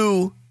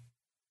 2,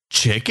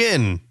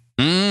 chicken.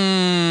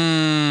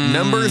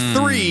 Number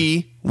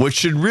 3, which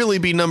should really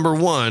be number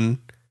 1,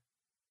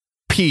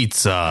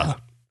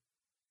 pizza.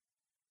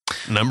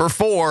 Number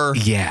 4,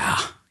 Yeah.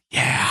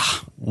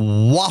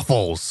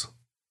 waffles.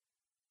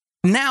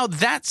 Now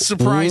that's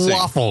surprising.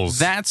 Waffles.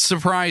 That's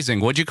surprising.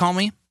 What'd you call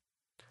me?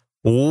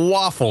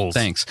 Waffles.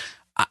 Thanks.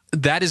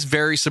 That is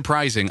very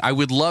surprising. I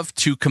would love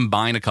to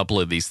combine a couple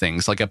of these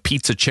things, like a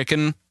pizza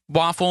chicken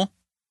waffle,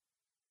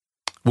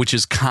 which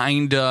is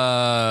kind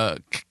of.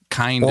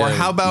 Or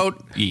how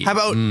about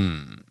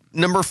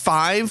number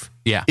 5?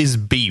 Yeah, is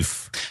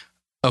beef.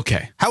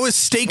 Okay. How is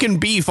steak and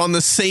beef on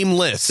the same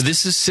list?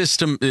 This is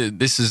systemic,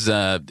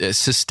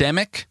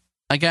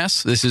 I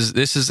guess. This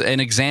is an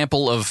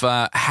example of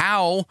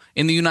how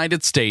in the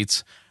United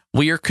States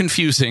we are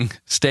confusing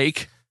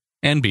steak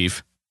and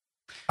beef.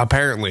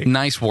 Apparently.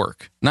 Nice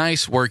work,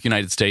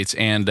 United States.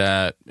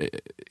 And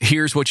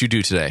here's what you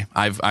do today.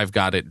 I've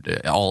got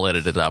it all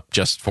edited up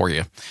just for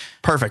you.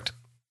 Perfect.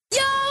 Yo,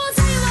 I'll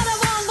tell you what I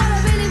want, what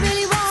I really,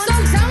 really want. So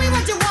tell me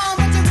what you want,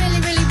 what you really,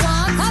 really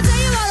want. I'll tell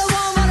you what I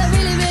want, what I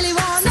really, really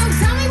want. So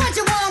tell me what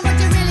you want, what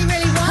you really,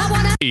 really want. I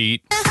wanna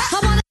eat, I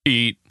wanna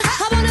eat,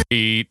 I wanna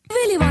eat,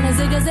 really wanna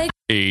zig a zig.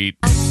 eat.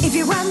 If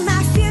you want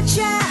my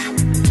future,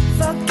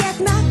 forget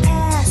my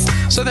past.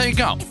 So there you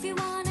go. If you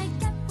wanna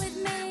get with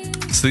me,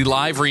 It's the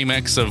live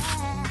remix of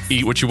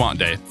Eat What You Want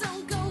Day.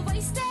 don't go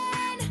wasting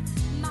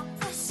my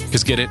precious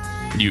Because get it?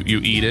 You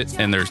eat it,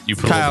 and you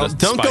put a Kyle, little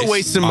bit of don't spice go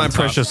wasting on my top.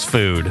 precious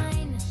food.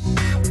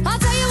 I'll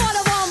tell you what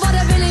I want, what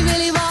I really,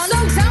 really want. So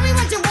tell me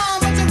what you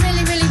want, what you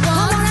really, really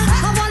want.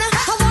 I wanna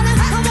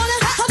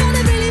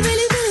really,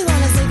 really, really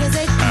wanna zig a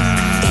zig.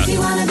 If you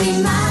wanna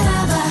be my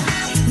lover,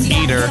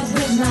 you Eater. gotta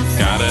get with my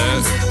Gotta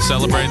friends.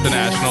 celebrate the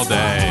National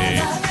Day.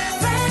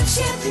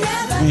 Friendship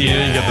never You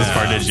didn't get this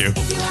far, did you?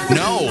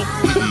 No.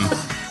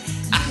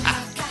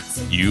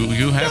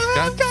 You have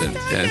got to,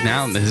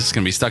 now this is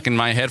going to be stuck in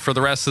my head for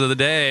the rest of the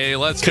day.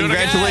 Let's do it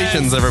again.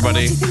 Congratulations,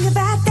 everybody. What you think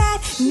about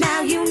that?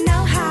 Now you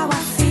know how I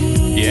feel.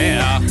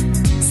 Yeah.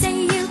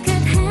 Say you could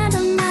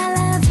handle my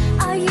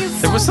love. Are you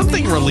There was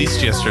something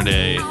released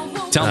yesterday.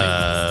 Tell me.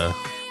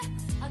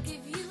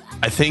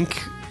 I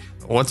think,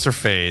 what's her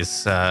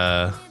face?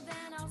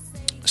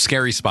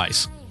 Scary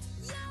Spice.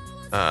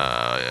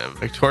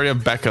 Victoria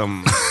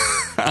Beckham.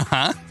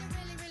 Uh-huh.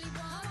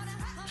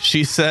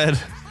 She said,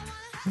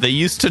 they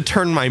used to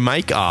turn my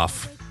mic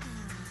off.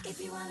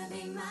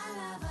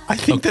 I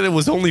think that it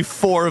was only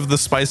 4 of the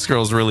Spice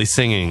Girls really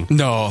singing.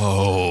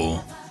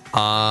 No.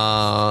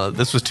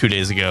 This was 2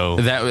 days ago.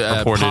 That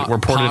reported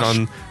Posh-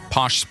 on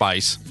Posh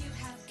Spice.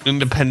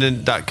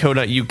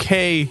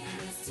 independent.co.uk.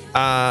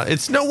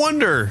 It's no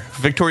wonder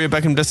Victoria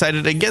Beckham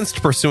decided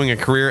against pursuing a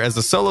career as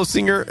a solo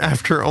singer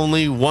after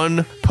only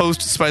one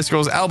post-Spice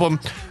Girls album.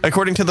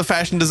 According to the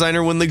fashion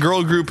designer, when the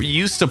girl group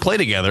used to play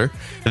together,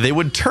 they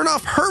would turn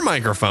off her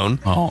microphone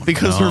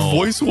because her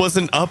voice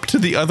wasn't up to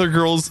the other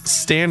girls'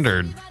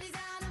 standard.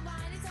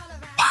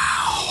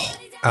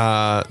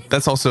 Wow.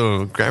 That's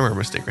also a grammar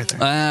mistake right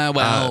there.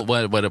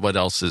 What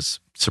else is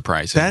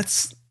surprising?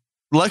 That's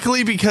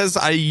luckily because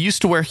I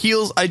used to wear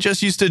heels. I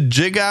just used to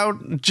jig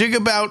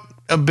about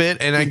a bit,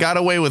 and I got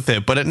away with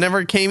it, but it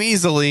never came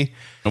easily.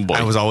 Oh boy.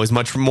 I was always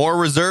much more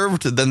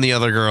reserved than the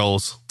other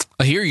girls.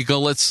 Here you go.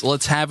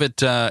 Let's have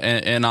it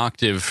an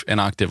octave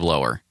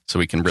lower so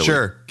we can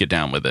really get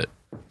down with it.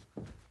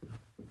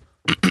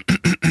 Yo,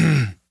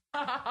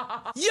 I'll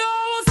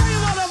tell you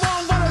what I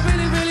want, what I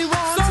really, really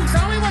want. So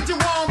tell me what you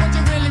want, what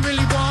you really,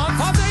 really want.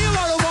 I'll tell you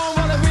what I want,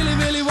 what I really,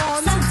 really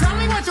want. So tell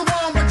me what you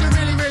want, what you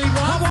really, really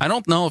want. I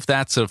don't know if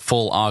that's a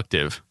full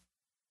octave,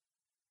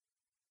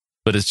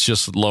 but it's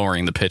just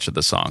lowering the pitch of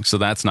the song, so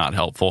that's not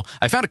helpful.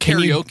 I found a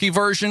karaoke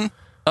version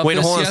of this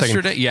hold on yesterday.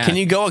 a second. Yeah. Can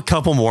you go a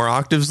couple more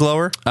octaves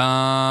lower?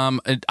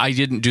 I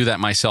didn't do that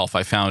myself.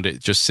 I found it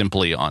just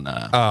simply on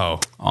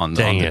on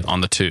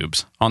the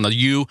tubes, on the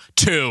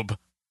YouTube.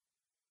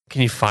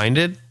 Can you find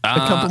it a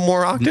couple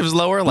more octaves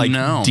lower? Like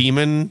no.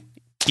 Demon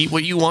Eat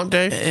What You Want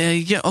Day?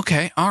 Yeah,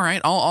 okay. All right.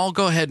 I'll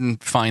go ahead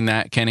and find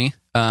that, Kenny.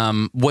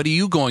 What are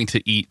you going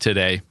to eat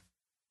today?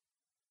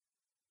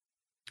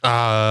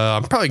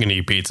 I'm probably going to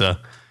eat pizza.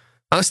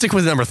 I'll stick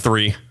with number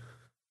 3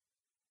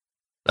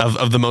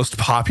 of the most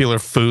popular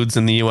foods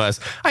in the U.S.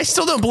 I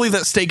still don't believe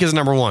that steak is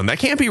number 1. That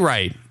can't be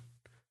right.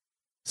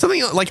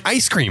 Something like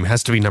ice cream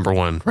has to be number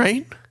 1,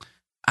 right?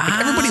 Like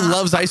everybody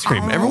loves ice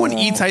cream. Everyone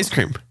eats ice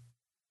cream.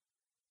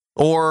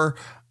 Or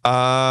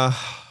what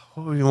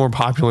would be more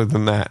popular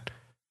than that?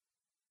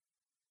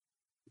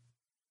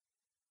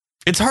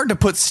 It's hard to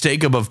put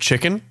steak above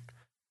chicken.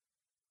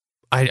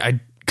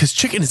 Because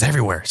chicken is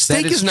everywhere.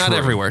 Steak is not true.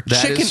 everywhere.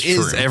 That Chicken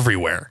is true.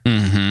 everywhere.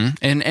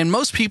 Mm-hmm. And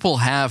most people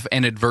have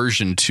an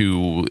aversion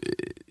to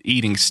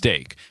eating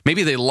steak.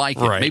 Maybe they like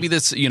it. Right. Maybe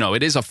this,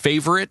 it is a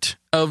favorite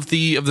of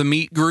the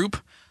meat group.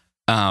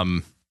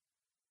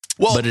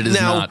 But it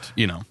is not,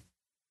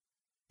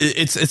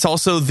 It's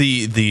also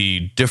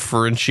the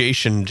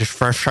differentiation.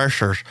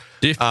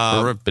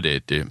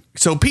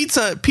 So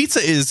pizza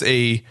is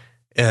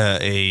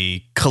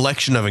a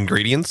collection of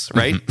ingredients,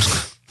 right?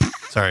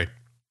 Sorry.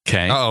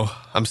 Okay. Oh,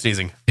 I'm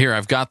sneezing. Here,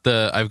 I've got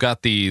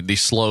the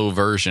slow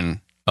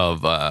version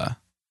of Wannabe.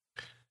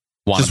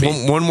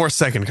 Just one more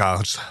second,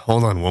 Kyle. Just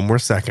hold on, one more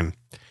second.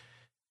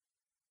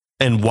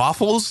 And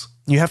waffles,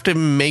 you have to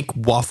make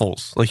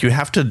waffles. Like you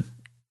have to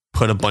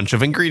put a bunch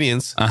of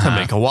ingredients to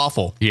make a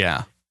waffle.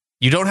 Yeah.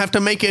 You don't have to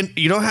make it.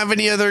 You don't have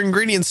any other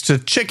ingredients to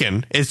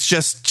chicken. It's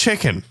just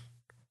chicken.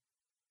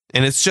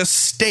 And it's just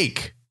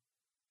steak.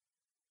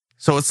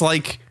 So it's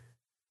like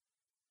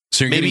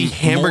So you're maybe getting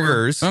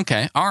hamburgers.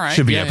 Okay, all right.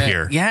 Should be up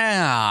here.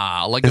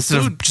 Yeah, like Instead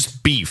a food. of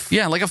just beef.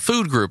 Yeah, like a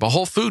food group, a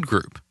whole food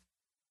group.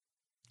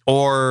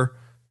 Or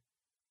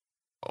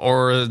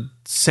a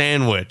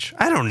sandwich.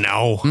 I don't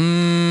know.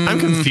 I'm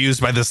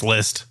confused by this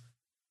list.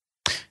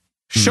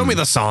 Show me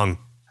the song.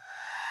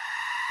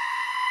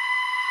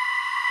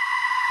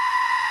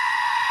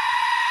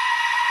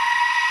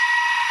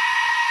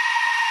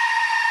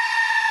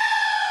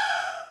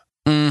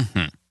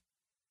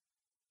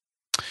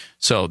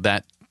 So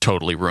that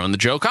totally ruined the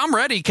joke. I'm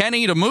ready,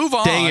 Kenny, to move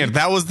on. Dang it,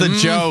 that was the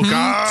joke.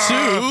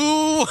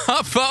 To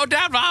up, out,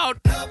 down, out.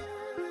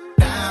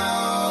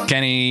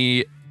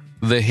 Kenny,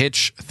 the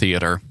Hitch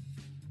Theater.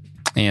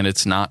 And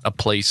it's not a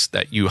place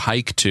that you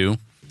hike to.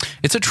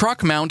 It's a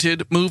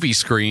truck-mounted movie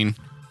screen.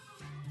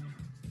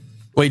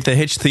 Wait, the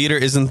Hitch Theater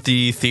isn't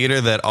the theater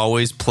that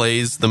always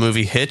plays the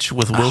movie Hitch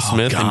with Will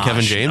Smith and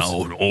Kevin James?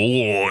 No.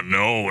 Oh,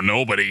 no,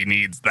 nobody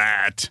needs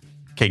that.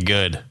 Okay,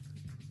 good.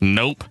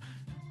 Nope.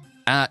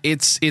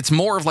 It's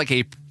more of like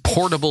a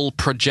portable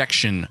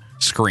projection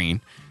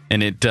screen,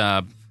 and it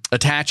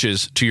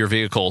attaches to your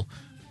vehicle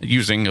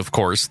using, of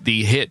course,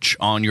 the hitch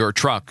on your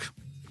truck,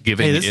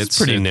 giving is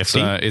pretty nifty.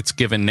 Its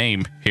given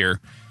name here.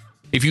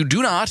 If you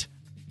do not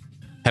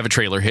have a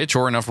trailer hitch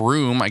or enough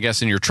room, I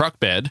guess, in your truck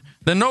bed,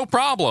 then no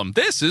problem.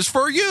 This is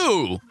for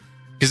you,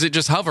 because it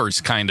just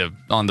hovers kind of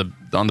on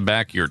the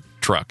back of your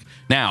truck.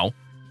 Now,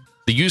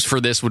 the use for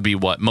this would be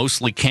what?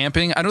 Mostly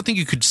camping? I don't think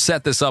you could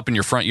set this up in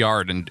your front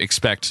yard and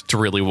expect to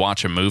really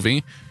watch a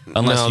movie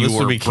unless this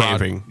would be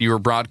camping. You were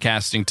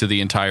broadcasting to the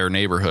entire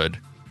neighborhood.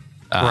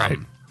 Right.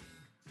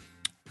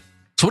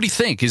 So what do you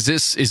think? Is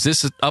this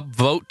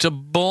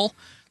upvotable?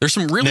 There's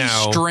some really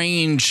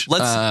strange...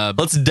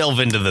 Let's delve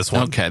into this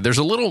one. Okay, there's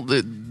a little...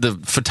 The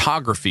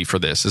photography for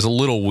this is a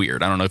little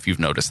weird. I don't know if you've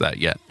noticed that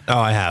yet. Oh,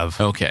 I have.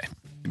 Okay.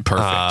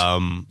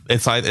 Perfect.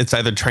 It's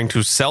either trying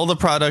to sell the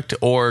product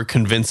or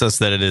convince us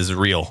that it is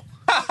real.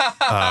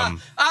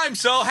 I'm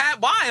so happy.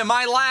 Why am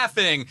I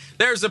laughing?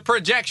 There's a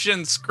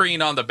projection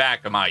screen on the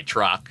back of my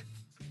truck.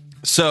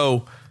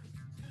 So,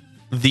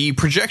 the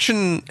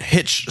projection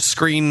hitch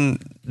screen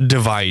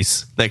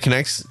device that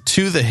connects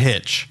to the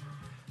hitch,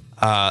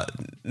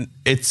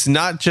 it's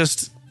not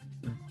just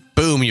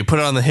boom, you put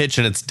it on the hitch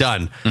and it's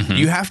done. Mm-hmm.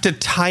 You have to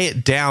tie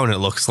it down, it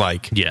looks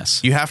like.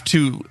 Yes. You have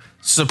to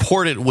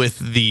support it with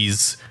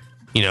these,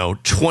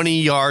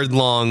 20-yard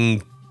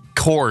long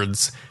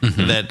cords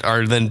that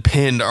are then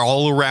pinned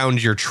all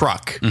around your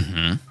truck.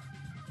 Mm-hmm.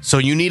 So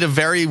you need a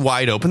very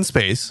wide open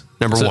space,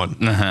 number one.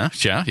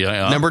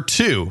 Yeah. Number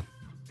two,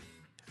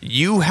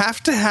 you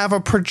have to have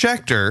a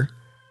projector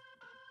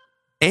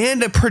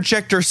and a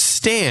projector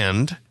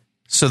stand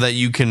so that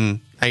you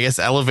can, I guess,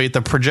 elevate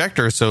the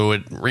projector so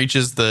it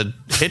reaches the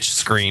hitch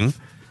screen.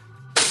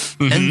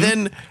 Mm-hmm. And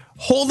then,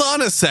 hold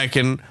on a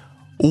second,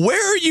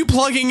 where are you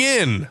plugging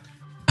in?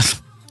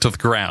 To the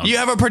ground. You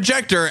have a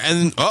projector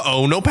and,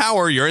 no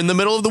power. You're in the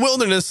middle of the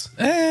wilderness.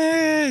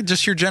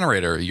 Just your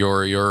generator,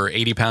 your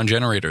 80-pound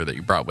generator that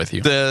you brought with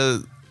you.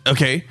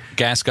 Okay.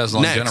 Gas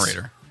guzzling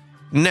generator.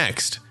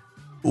 Next,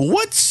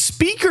 what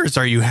speakers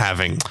are you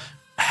having?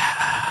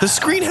 The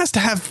screen has to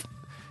have...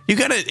 You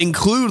got to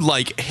include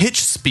like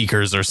hitch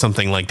speakers or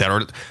something like that,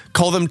 or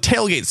call them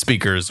tailgate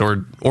speakers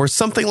or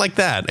something like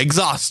that.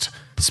 Exhaust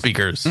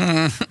speakers.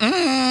 I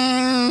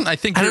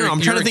think I don't know.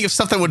 I'm trying to think of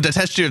stuff that would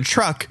attach to your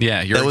truck.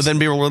 Yeah, that would then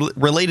be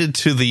related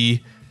to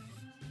the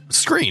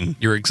screen.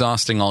 You're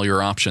exhausting all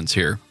your options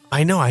here.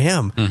 I know I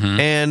am,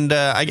 and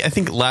I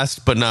think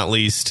last but not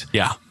least,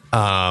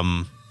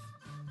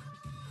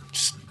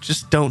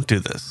 just don't do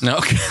this. No.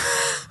 Okay.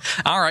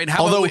 All right.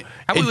 Although it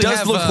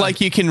does look like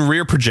you can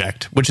rear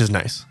project, which is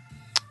nice.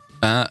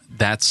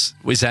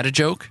 Is that a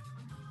joke?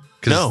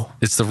 No,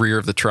 it's the rear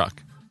of the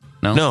truck.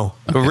 No,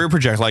 okay. A rear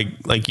project,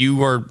 like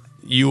you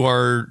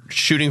are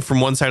shooting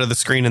from one side of the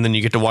screen and then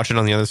you get to watch it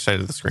on the other side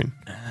of the screen.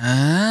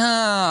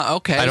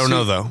 Okay. I don't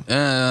know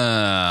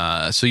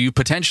though. So you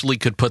potentially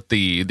could put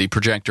the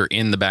projector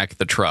in the back of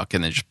the truck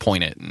and then just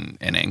point it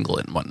and angle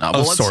it and whatnot.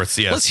 Of sorts,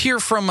 yes. Let's hear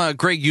from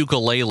Greg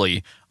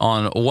Ukulele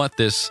on what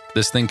this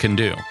thing can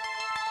do.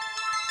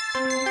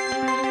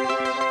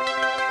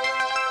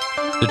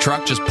 The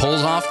truck just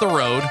pulls off the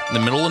road in the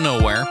middle of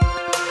nowhere.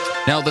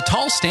 Now, the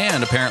tall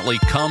stand apparently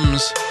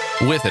comes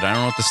with it. I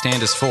don't know what the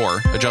stand is for.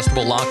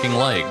 Adjustable locking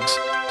legs.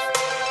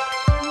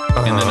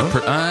 And then,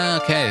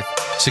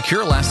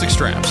 secure elastic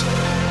straps.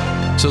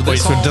 So it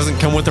doesn't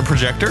come with a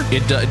projector?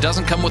 It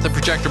doesn't come with a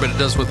projector, but it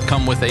does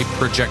come with a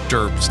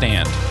projector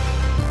stand.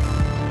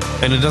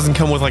 And it doesn't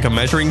come with like a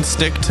measuring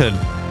stick to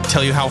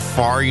tell you how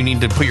far you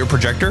need to put your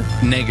projector?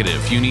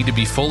 Negative. You need to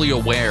be fully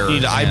aware. You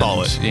need to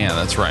eyeball it. Yeah,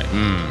 that's right.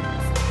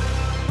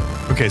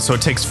 Okay, so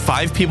it takes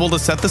 5 people to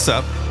set this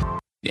up.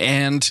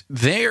 And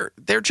they're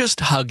just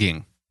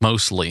hugging,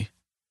 mostly.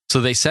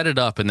 So they set it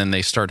up and then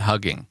they start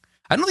hugging.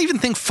 I don't even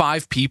think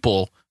 5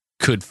 people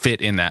could fit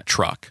in that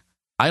truck.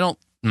 I don't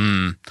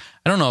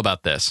know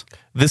about this.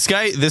 This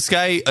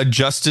guy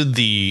adjusted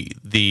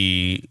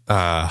the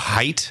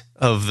height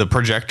of the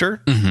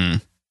projector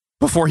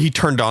before he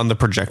turned on the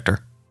projector.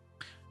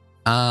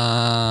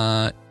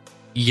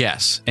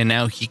 Yes, and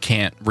now he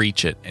can't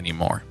reach it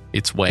anymore.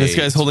 It's way. This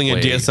guy's holding a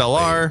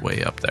DSLR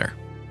way up there.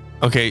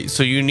 Okay,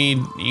 so you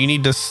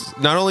need to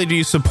not only do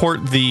you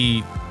support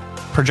the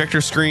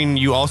projector screen,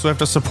 you also have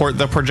to support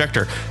the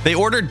projector. They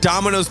ordered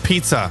Domino's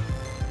pizza.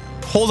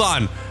 Hold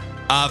on.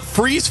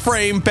 Freeze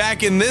frame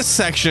back in this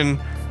section.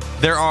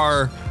 There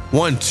are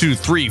 1, 2,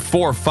 3,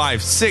 4,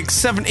 5, 6,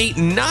 7, 8,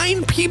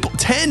 9 people,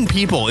 10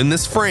 people in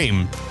this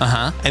frame.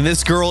 And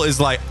this girl is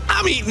like,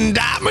 I'm eating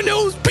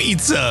Domino's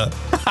pizza.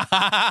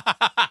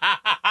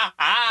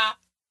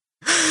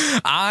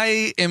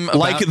 I am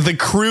like the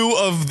crew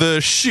of the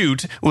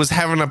shoot was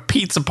having a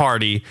pizza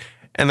party,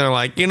 and they're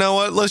like, you know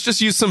what? Let's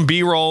just use some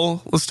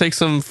B-roll. Let's take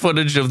some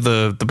footage of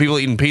the people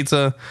eating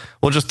pizza.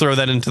 We'll just throw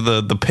that into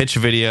the pitch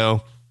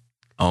video.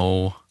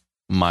 Oh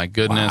my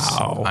goodness.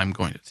 Wow. I'm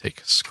going to take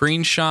a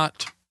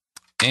screenshot,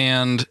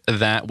 and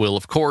that will,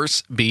 of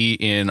course, be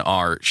in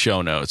our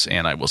show notes,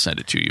 and I will send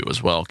it to you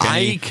as well.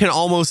 I can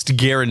almost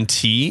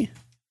guarantee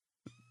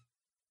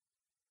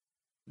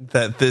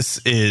that this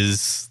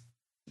is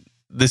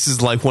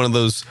like one of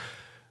those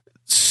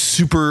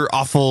super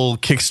awful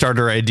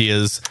Kickstarter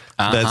ideas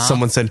that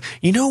someone said,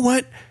 you know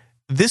what?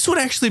 This would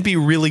actually be a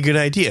really good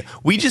idea.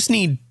 We just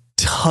need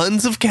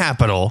tons of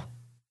capital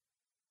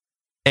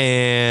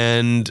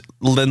and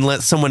then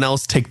let someone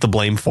else take the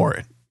blame for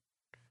it.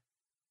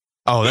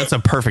 Oh, that's a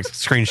perfect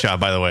screenshot,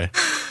 by the way.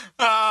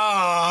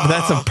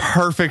 That's a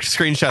perfect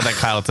screenshot that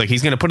Kyle took.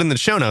 He's going to put in the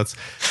show notes.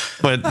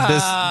 But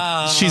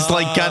she's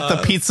like got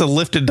the pizza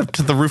lifted up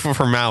to the roof of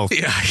her mouth.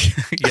 Yeah,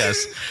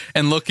 yes,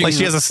 and looking like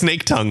she has a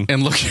snake tongue.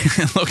 And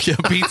looking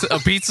a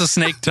pizza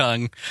snake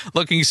tongue,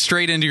 looking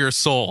straight into your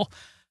soul.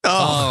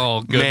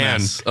 Oh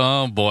goodness. Man.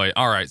 Oh boy.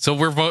 All right. So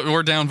we're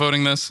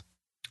downvoting this.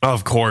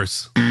 Of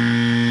course.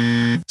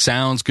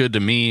 Sounds good to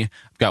me.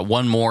 I've got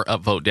one more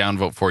upvote,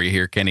 downvote for you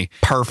here, Kenny.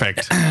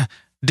 Perfect.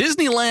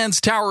 Disneyland's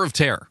Tower of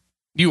Terror.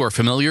 You are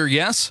familiar,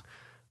 yes?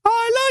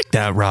 I like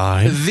that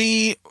ride.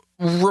 The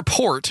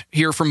report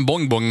here from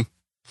Boing Boing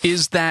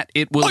is that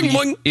it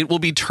will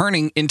be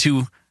turning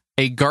into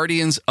a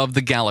Guardians of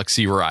the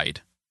Galaxy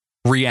ride.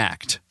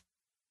 React.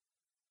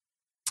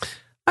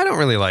 I don't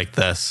really like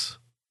this.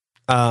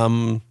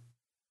 The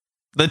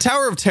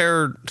Tower of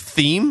Terror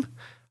theme,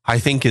 I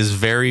think, is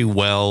very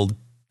well.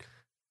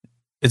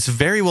 It's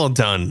very well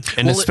done,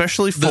 and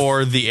especially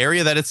for the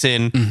area that it's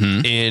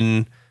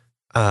in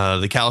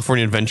the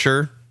California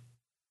Adventure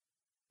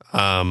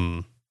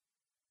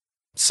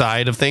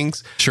side of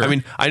things. Sure. I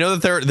mean, I know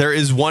that there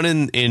is one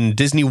in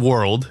Disney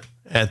World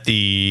at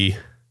the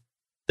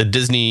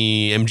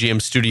Disney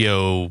MGM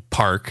Studio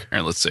Park. All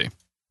right, let's see.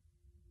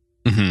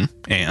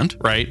 And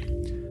right,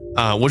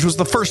 which was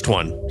the first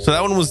one. So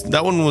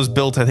that one was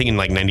built, I think, in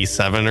like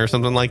 97 or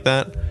something like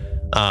that.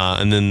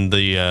 And then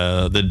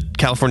the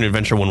California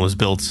Adventure one was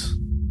built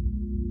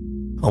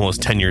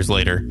almost 10 years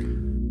later.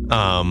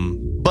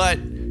 But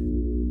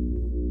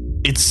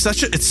it's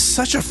such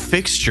a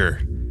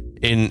fixture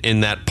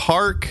in that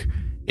park.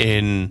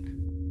 And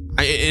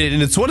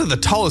it's one of the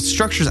tallest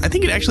structures. I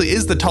think it actually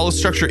is the tallest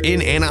structure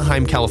in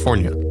Anaheim,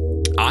 California.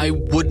 I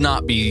would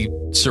not be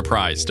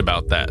surprised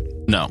about that.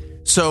 No.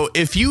 So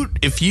if you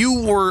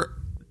were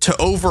to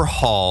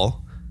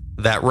overhaul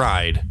that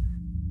ride,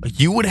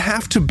 you would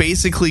have to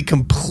basically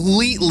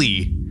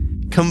completely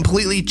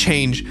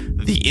change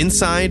the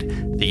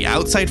inside, the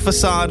outside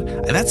facade,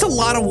 and that's a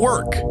lot of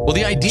work. Well,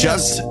 the idea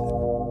just to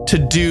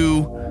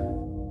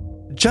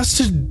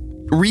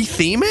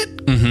retheme it.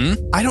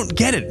 I don't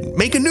get it.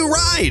 Make a new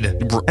ride.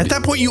 At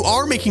that point, you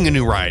are making a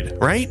new ride,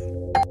 right?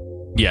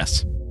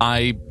 Yes,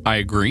 I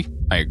agree.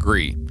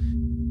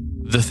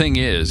 The thing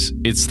is,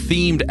 it's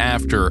themed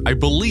after, I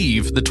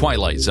believe, the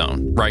Twilight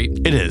Zone, right?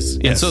 It is.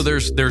 Yes. And so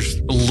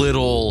there's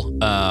little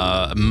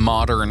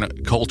modern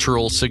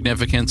cultural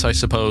significance, I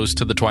suppose,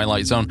 to the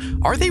Twilight Zone.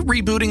 Are they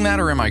rebooting that,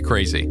 or am I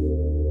crazy?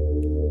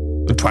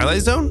 The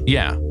Twilight Zone?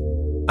 Yeah.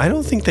 I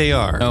don't think they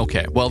are.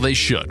 Okay. Well, they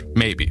should.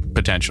 Maybe.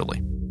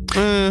 Potentially.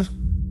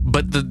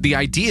 But the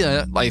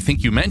idea, I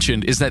think you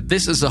mentioned, is that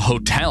this is a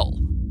hotel.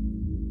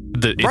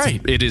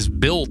 Right. It is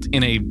built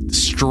in a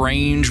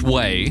strange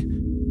way,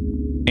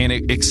 and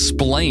it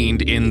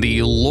explained in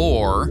the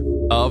lore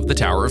of the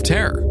Tower of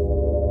Terror.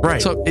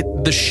 Right. So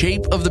the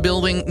shape of the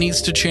building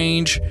needs to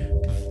change.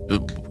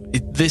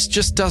 This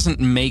just doesn't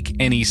make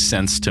any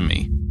sense to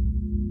me.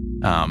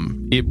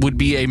 It would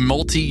be a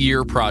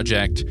multi-year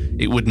project.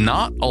 It would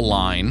not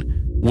align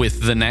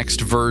with the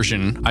next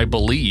version, I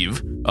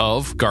believe,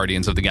 of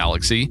Guardians of the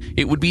Galaxy.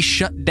 It would be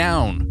shut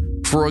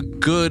down for a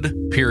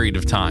good period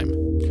of time.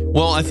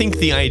 Well, I think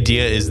the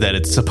idea is that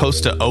it's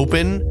supposed to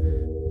open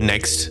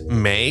next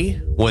May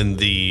when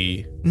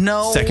the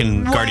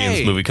second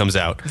Guardians movie comes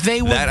out.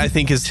 That, I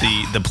think, is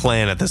the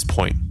plan at this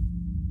point.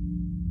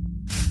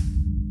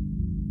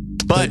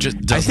 But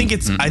just I think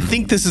doesn't- I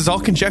think this is all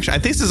conjecture. I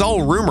think this is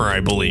all rumor, I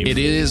believe. It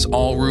is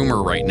all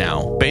rumor right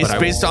now.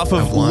 Based off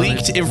of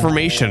leaked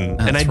information.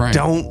 And That's right.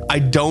 I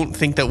don't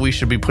think that we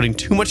should be putting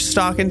too much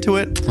stock into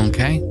it.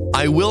 Okay.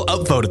 I will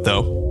upvote it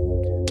though.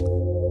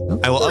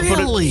 I will upvote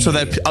Really? it so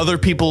that other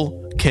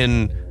people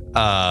can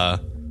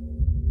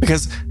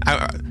because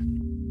I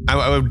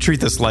would treat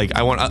this like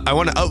I want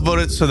to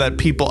upvote it so that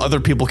other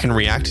people can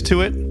react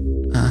to it.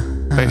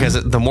 Because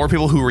the more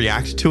people who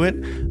react to it,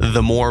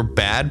 the more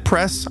bad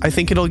press I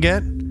think it'll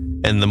get,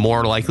 and the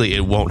more likely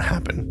it won't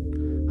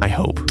happen. I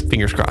hope.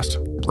 Fingers crossed.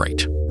 Right.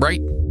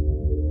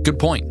 Good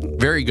point.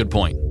 Very good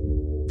point.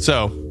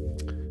 So,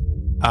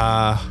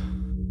 I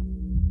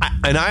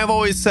have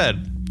always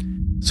said,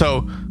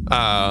 so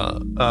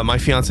my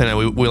fiance and I,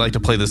 we like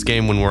to play this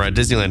game when we're at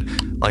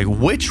Disneyland. Like,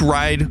 which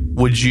ride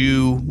would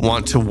you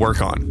want to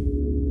work on?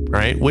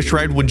 Right? Which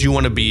ride would you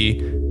want to be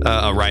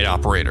a ride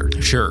operator?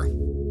 Sure.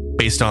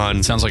 Based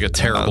on Sounds like a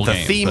terrible the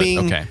game, but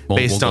theming, okay.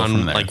 based We'll go from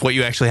on there. like what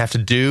you actually have to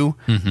do,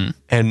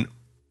 and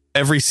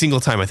every single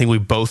time I think we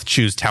both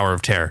choose Tower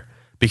of Terror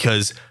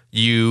because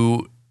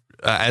you,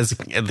 as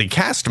the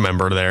cast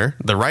member there,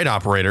 the ride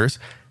operators,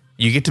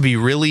 you get to be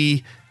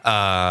really,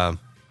 what's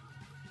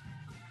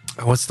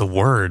the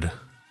word?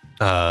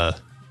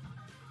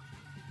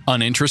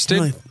 Uninterested?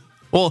 Really,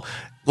 well,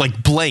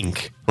 like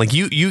blank. Like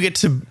you get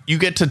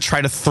to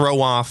try to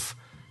throw off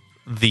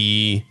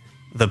the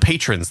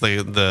patrons,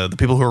 the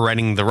people who are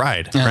riding the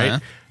ride,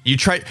 right? You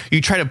try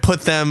to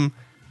put them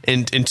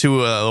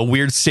into a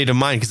weird state of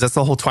mind because that's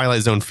the whole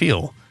Twilight Zone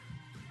feel,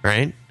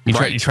 right? You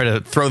try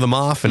to throw them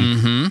off,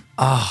 and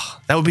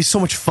that would be so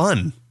much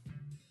fun.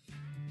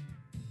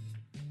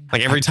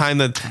 Like every time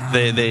that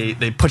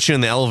they put you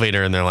in the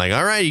elevator and they're like,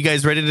 "All right, you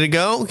guys ready to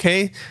go?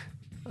 Okay,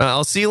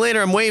 I'll see you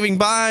later. I'm waving.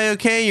 Bye.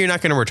 Okay, you're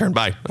not going to return.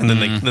 Bye." And then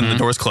then the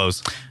doors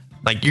close.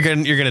 Like you're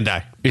gonna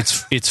die.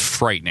 It's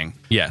frightening.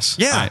 Yes.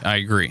 Yeah. I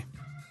agree.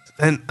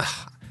 And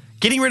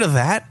getting rid of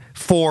that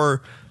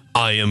for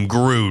I am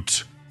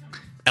Groot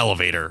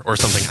elevator or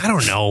something. I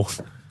don't know.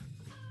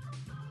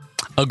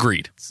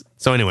 Agreed.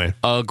 So anyway,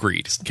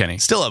 Agreed, Kenny.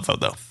 still upvote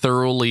though.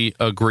 Thoroughly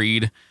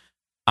agreed.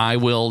 I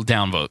will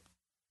downvote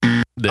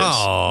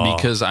this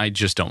because I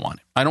just don't want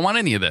it. I don't want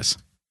any of this.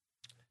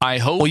 I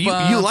hope.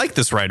 Well, you like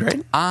this ride,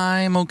 right?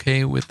 I'm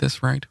okay with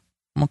this ride.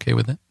 I'm okay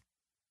with it.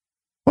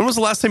 When was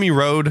the last time you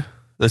rode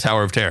the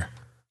Tower of Terror?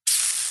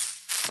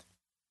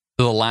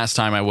 The last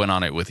time I went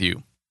on it with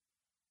you.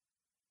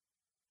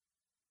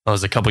 That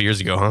was a couple years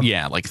ago, huh?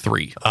 Yeah, like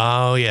 3.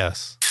 Oh,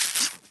 yes.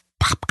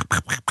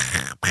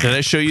 Did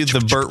I show you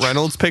the Burt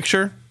Reynolds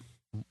picture?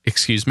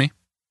 Excuse me?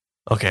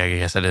 Okay, I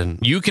guess I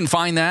didn't. You can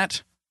find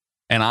that,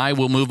 and I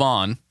will move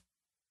on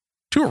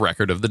to a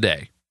record of the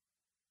day.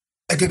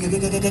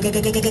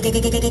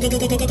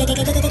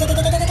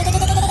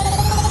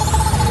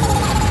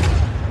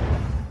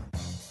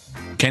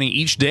 Kenny,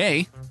 each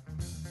day,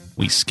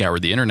 we scour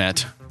the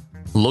internet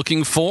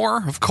looking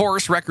for, of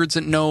course, records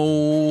that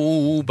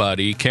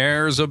nobody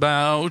cares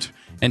about.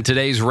 And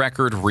today's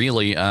record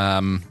really,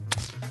 this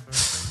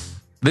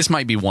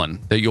might be one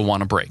that you'll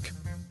want to break.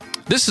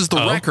 This is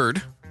the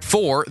record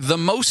for the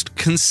most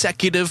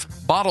consecutive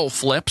bottle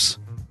flips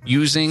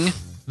using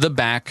the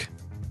back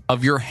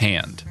of your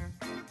hand.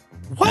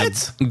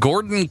 What? Now,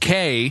 Gordon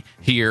K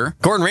here.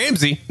 Gordon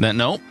Ramsay.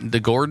 Nope,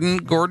 the Gordon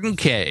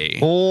K.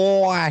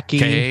 Wacky.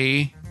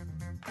 K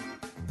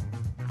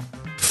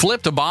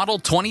flipped a bottle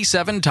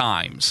 27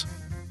 times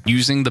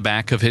using the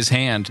back of his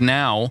hand.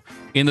 Now,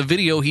 in the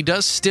video, he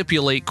does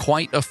stipulate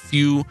quite a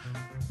few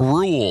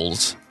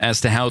rules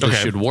as to how this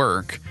should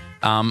work.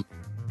 Can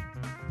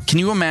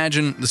you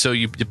imagine? So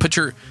you put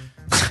your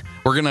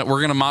we're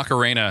gonna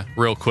Macarena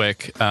real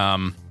quick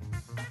and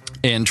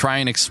try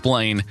and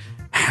explain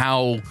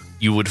how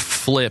you would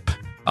flip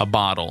a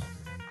bottle.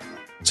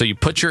 So you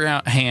put your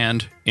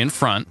hand in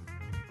front.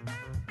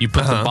 You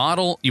put the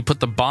bottle. You put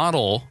the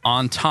bottle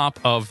on top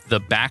of the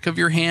back of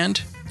your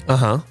hand.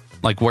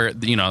 Like where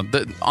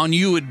on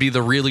you would be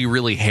the really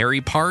really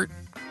hairy part.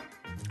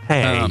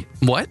 Hey,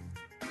 What?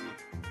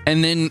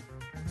 And then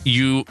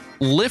you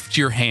lift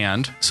your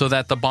hand so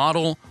that the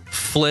bottle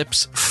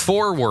flips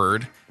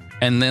forward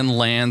and then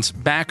lands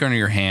back on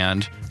your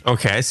hand.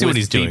 okay, I see what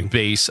he's the doing.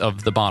 base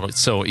of the bottle.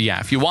 So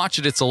yeah, if you watch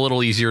it, it's a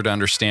little easier to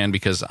understand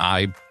because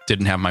I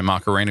didn't have my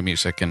Macarena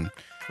music and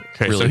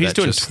Okay, really so he's that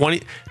doing just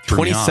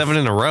 27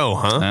 in a row,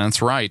 huh?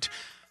 That's right.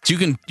 So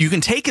you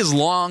can take as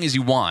long as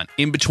you want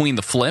in between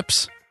the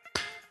flips,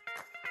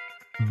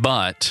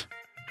 but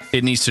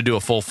it needs to do a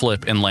full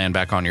flip and land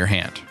back on your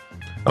hand.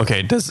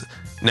 Okay,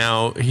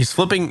 now he's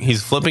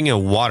flipping a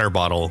water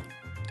bottle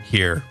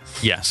here.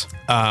 Yes,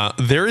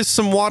 There is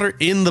some water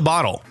in the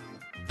bottle.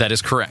 that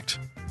is correct.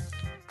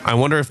 I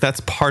wonder if that's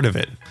part of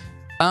it.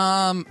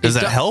 Does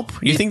that help?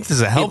 You think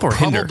does it help or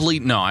hinder? Probably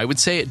no. I would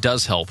say it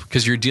does help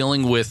because you're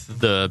dealing with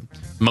the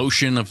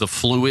motion of the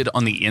fluid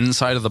on the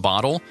inside of the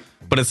bottle.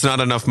 But it's not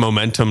enough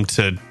momentum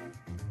to.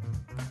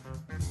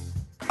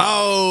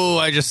 Oh,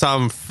 I just saw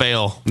him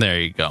fail. There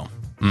you go.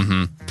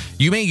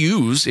 You may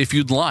use, if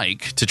you'd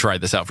like to try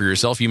this out for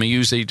yourself, you may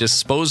use a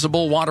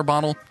disposable water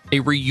bottle, a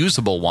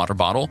reusable water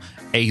bottle,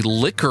 a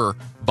liquor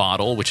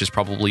bottle, which is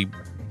probably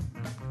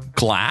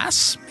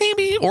glass,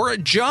 maybe, or a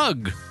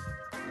jug. You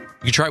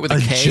can try it with a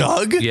K.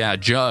 Jug? Yeah, a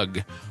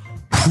jug.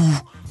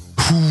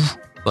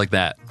 Like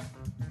that.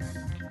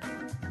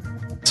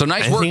 So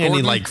nice I work, think I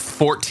Gordon. need like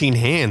 14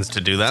 hands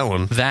to do that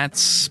one.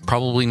 That's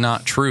probably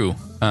not true.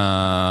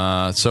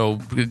 So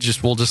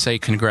we'll just say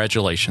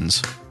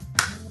congratulations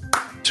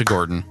to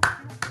Gordon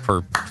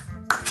for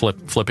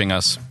flipping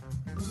us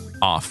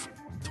off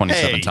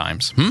 27 Hey.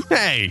 times.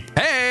 Hey,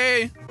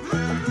 Hey!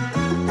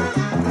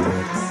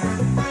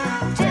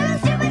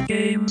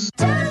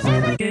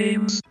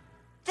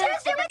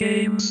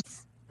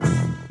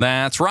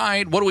 That's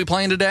right. What are we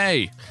playing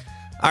today?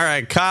 all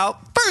right, Kyle.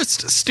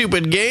 First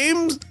stupid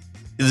game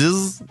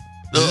is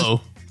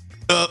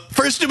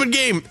first stupid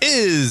game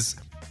is,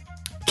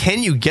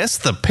 can you guess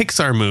the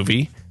Pixar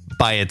movie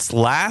by its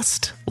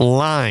last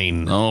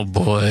line? Oh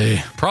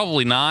boy.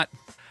 Probably not.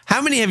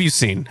 How many have you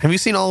seen? Have you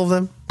seen all of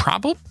them?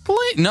 Probably.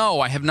 No,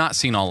 I have not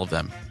seen all of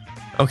them.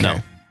 Okay. No.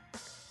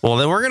 Well,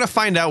 then we're gonna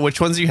find out which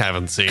ones you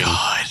haven't seen.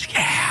 Good.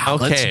 Yeah.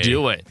 Okay. Let's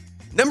do it.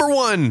 Number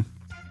one.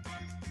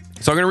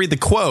 So I'm gonna read the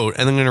quote,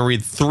 and then I'm gonna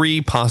read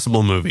 3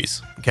 possible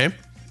movies. Okay.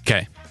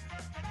 Okay.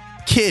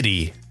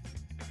 Kitty.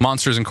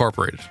 Monsters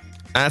Incorporated.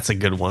 That's a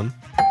good one.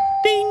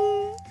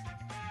 Ding.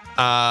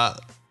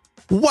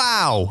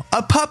 Wow,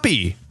 a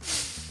puppy.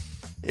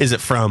 Is it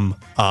from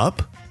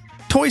Up,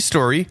 Toy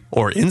Story,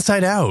 or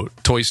Inside Out?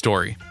 Toy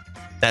Story.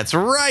 That's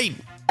right.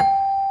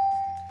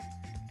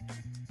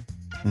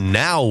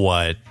 Now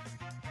what?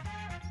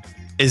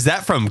 Is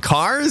that from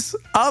Cars,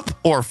 Up,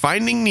 or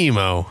Finding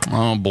Nemo?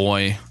 Oh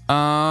boy.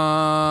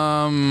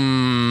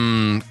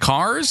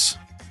 Cars?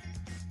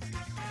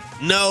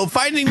 No,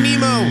 Finding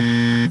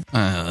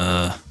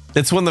Nemo.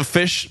 It's when the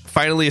fish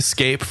finally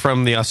escape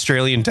from the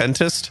Australian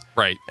dentist.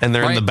 Right. And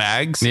they're in Right. the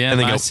bags. Yeah, and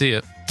they I go, see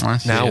it. I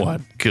see Now it.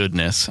 what?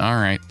 Goodness. All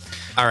right.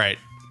 all right.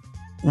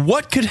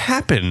 What could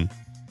happen?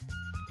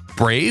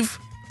 Brave,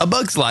 A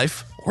Bug's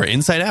Life, or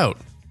Inside Out?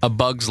 A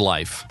Bug's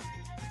Life.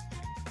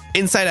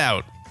 Inside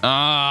Out.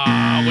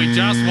 Ah, we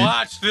just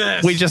watched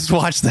this. We just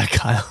watched that,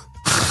 Kyle.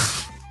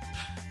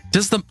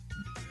 Does the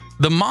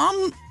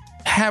mom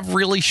have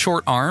really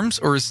short arms,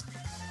 or is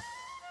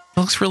it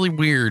looks really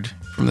weird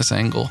from this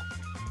angle?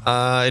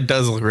 It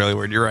does look really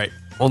weird. You're right.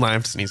 Hold on, I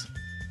have to sneeze.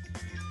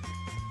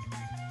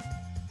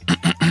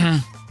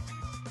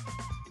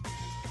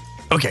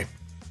 Okay.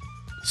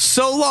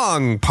 So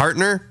long,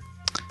 partner.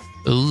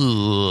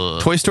 Ooh.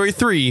 Toy Story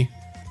 3,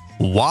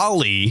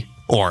 Wall-E,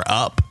 or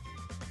Up?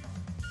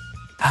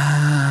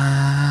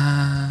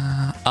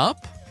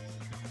 Up?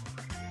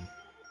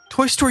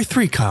 Toy Story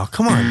 3, Kyle.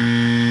 Come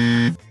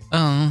on.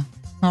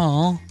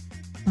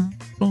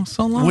 Oh,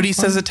 so long. Woody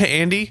says it to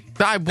Andy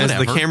as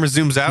whatever. the camera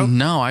zooms out.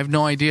 No, I have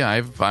no idea.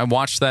 I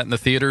watched that in the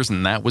theaters,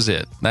 and that was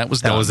it. That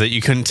was That done. was it.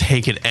 You couldn't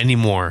take it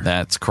anymore.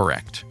 That's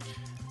correct.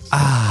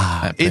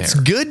 It's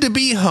good to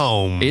be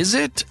home. Is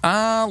it?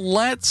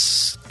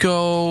 Let's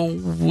go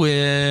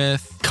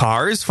with.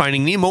 Cars,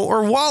 Finding Nemo,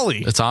 or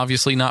Wall-E? It's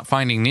obviously not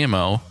Finding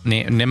Nemo.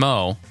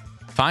 Nemo.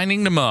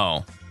 Finding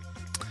Nemo.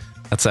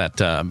 That's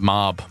that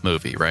mob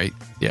movie, right?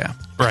 Yeah.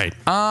 Right.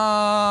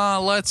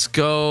 Let's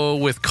go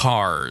with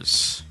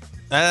Cars.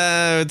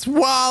 It's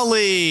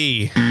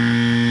Wall-E.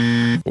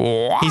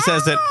 He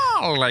says it.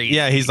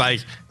 Yeah, he's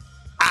like,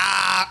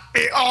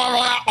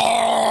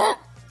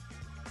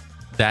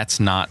 That's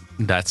not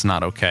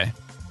okay.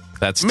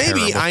 That's maybe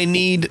terrible. I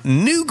need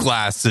new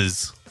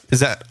glasses. Is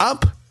that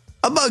Up,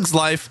 A Bug's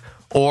Life,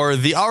 or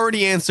the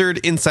already answered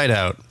Inside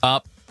Out?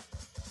 Up.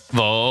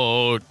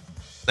 Vote.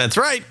 That's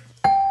right.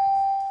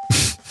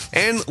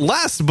 And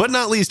last but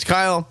not least,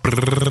 Kyle,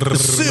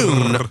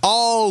 soon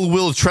all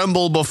will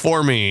tremble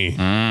before me.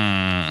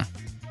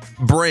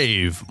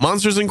 Brave,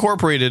 Monsters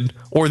Incorporated,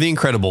 or The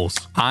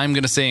Incredibles? I'm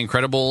going to say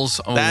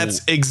Incredibles. Oh,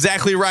 That's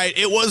exactly right.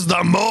 It was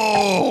the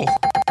mole.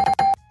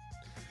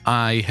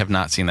 I have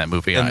not seen that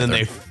movie And either. then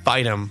they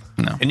fight him.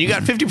 No. And you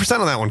got 50%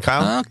 on that one,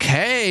 Kyle.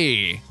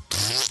 Okay.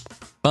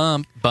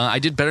 But I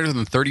did better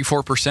than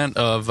 34%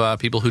 of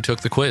people who took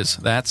the quiz.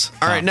 That's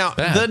All right, now,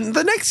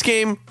 the next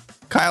game,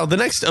 Kyle, the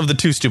next of the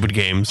 2 stupid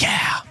games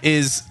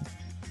is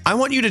I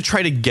want you to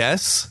try to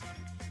guess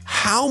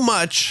how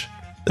much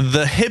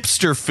the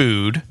hipster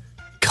food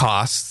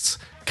costs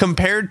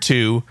compared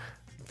to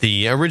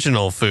the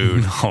original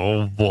food.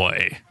 Oh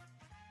boy.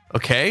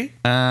 Okay?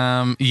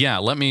 Yeah,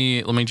 let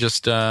me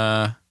just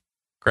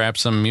grab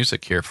some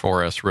music here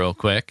for us real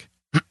quick.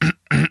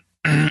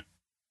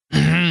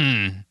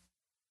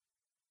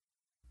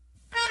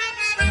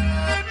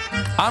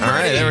 I'm All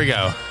right, ready. there we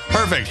go.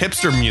 Perfect.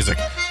 Hipster music.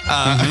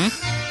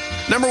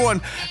 Number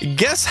 1,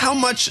 guess how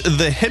much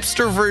the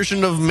hipster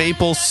version of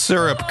maple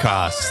syrup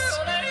costs.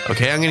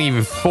 Okay, I'm going to give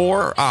you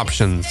 4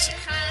 options.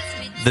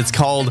 That's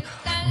called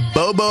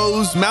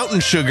Bobo's Mountain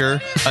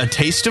Sugar, A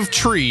Taste of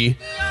Tree,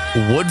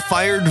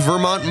 Wood-Fired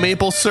Vermont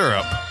Maple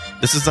Syrup.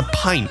 This is a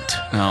pint.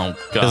 Oh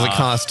god. Does it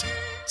cost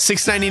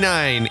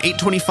 $6.99,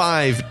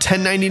 $8.25,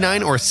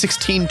 $10.99, or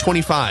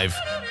 $16.25?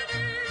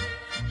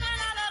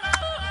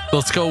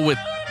 Let's go with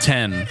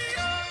 10.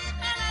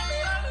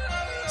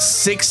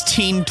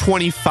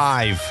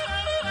 $16.25.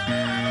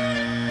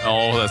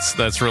 Oh,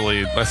 that's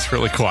really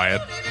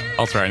quiet.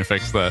 I'll try and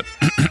fix that.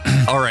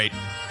 All right.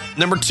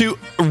 Number 2,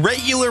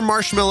 regular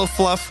marshmallow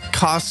fluff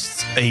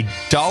costs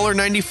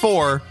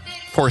 $1.94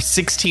 for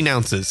 16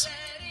 ounces.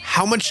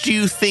 How much do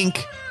you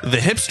think the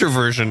hipster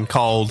version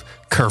called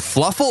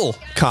Kerfluffle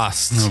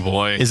costs? Oh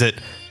boy. Is it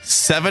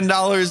 $7,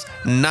 $9,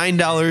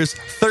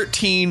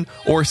 $13,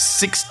 or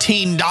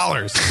 $16?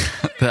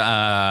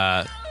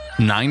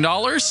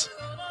 $9?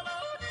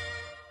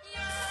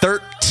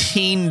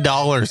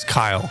 $13,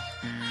 Kyle.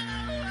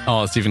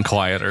 Oh, it's even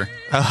quieter.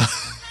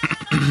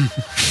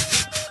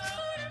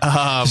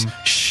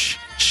 Shh,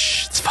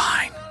 it's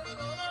fine.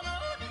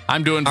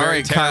 I'm doing All very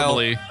right, Kyle.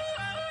 terribly.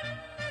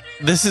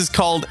 This is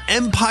called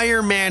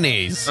Empire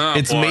Mayonnaise. Oh,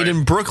 it's boy. made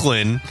in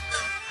Brooklyn.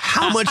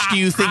 How much do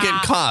you think it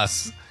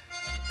costs?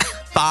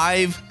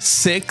 $5,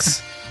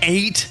 $6,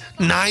 $8,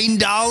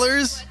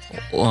 $9?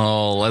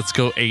 Oh, let's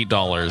go $8.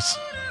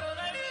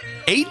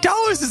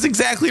 $8 is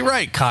exactly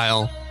right,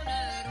 Kyle.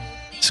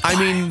 I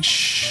mean,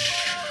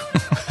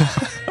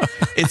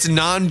 it's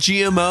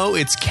non-GMO.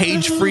 It's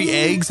cage-free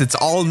eggs. It's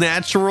all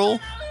natural.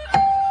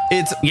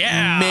 It's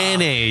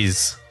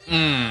mayonnaise.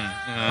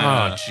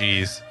 Oh,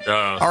 jeez.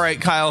 All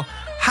right, Kyle.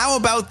 How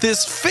about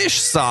this fish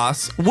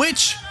sauce,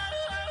 which,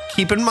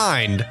 keep in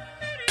mind,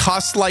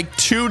 costs like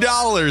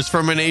 $2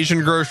 from an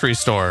Asian grocery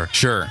store?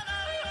 Sure.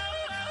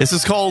 This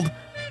is called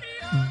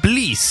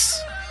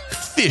Bliss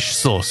fish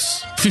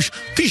sauce.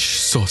 Fish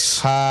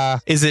sauce.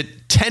 Is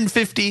it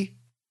 $10.50,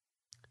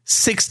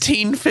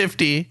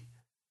 $16.50,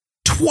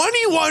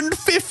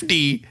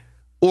 $21.50,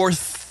 or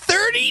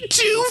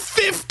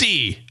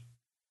 $32.50?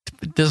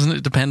 Doesn't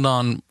it depend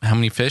on how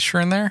many fish are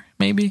in there,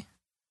 maybe?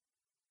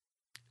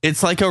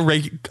 It's like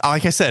like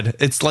I said,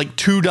 it's like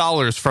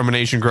 $2 from an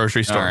Asian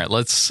grocery store. All right,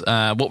 let's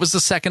what was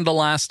the second to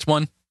last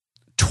one?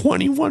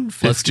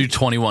 $21.50. Let's do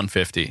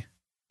 $21.50.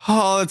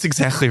 Oh, that's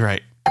exactly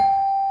right.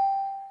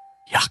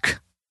 Yuck.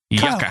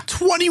 Kyle, Yucca.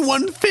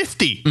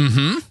 $21.50.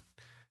 Mm-hmm.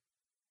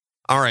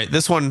 All right,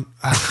 this one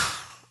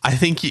I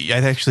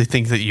actually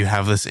think that you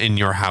have this in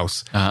your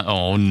house.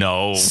 Oh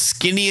no.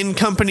 Skinny and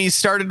Company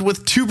started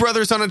with two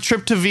brothers on a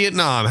trip to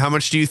Vietnam. How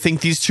much do you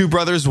think these two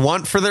brothers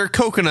want for their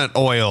coconut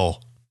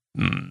oil?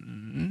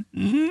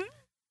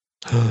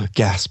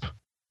 Gasp.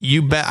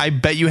 I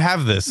bet you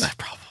have this. I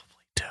probably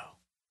do.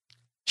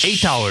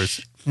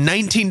 $8,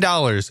 $19,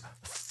 $30,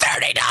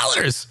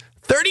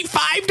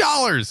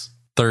 $35.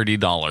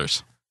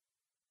 $30.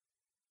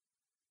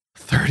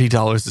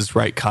 $30 is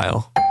right,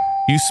 Kyle.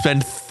 You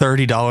spend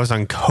 $30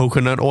 on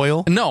coconut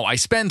oil? No, I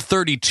spend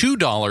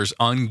 $32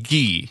 on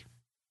ghee.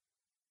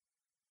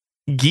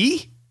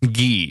 Ghee?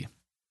 Ghee.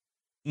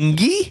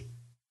 Ghee?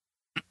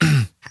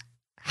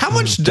 How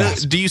much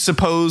do you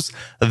suppose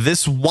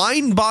this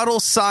wine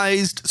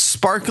bottle-sized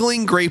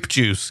sparkling grape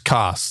juice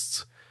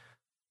costs?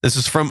 This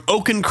is from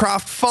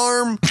Oakencroft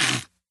Farm.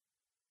 $6,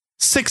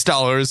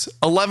 $11,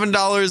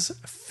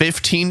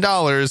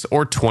 $15,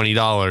 or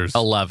 $20?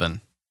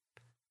 11.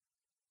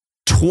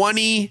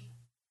 $20.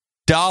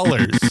 All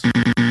right,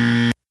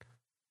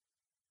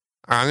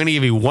 I'm going to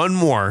give you one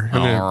more.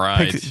 I'm All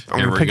right,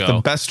 going to pick go.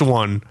 the best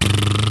one.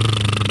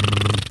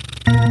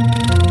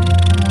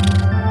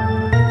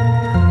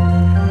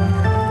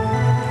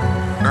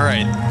 All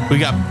right, we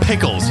got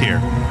pickles here.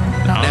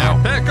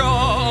 Now,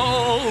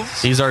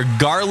 pickles. these are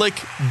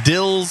garlic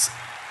Dill's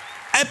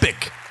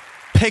epic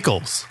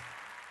pickles.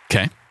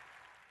 Okay.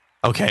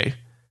 Okay.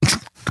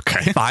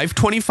 Okay.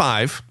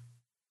 $5.25,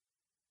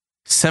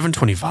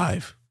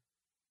 $7.25,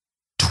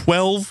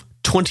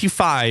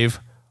 $12.25,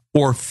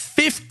 or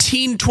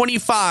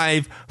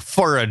 $15.25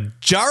 for a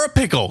jar of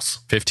pickles.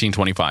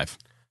 $15.25.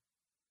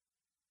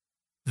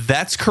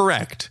 That's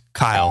correct,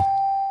 Kyle.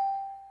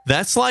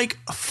 That's like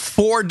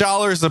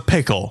 $4 a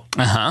pickle.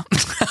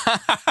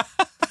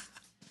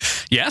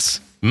 Yes.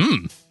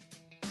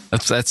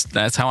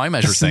 That's how I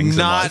measure things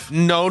in life.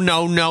 No.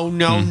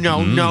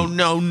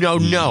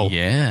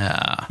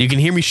 Yeah. You can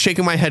hear me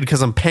shaking my head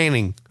because I'm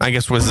panning. I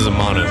guess this is a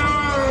mono.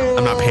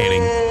 I'm not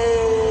panning.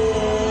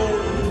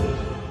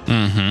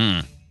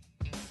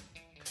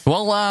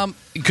 Well,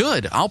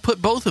 good. I'll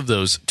put both of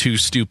those two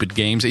stupid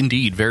games,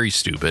 indeed very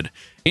stupid,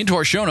 into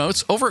our show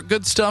notes over at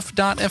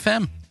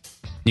goodstuff.fm.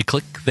 You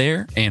click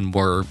there, and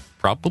we're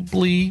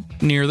probably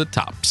near the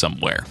top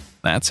somewhere.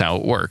 That's how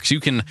it works. You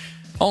can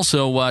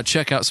also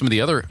check out some of the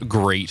other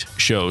great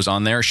shows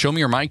on there. Show Me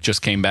Your Mic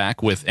just came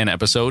back with an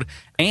episode,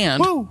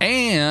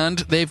 and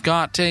they've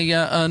got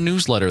a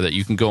newsletter that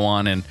you can go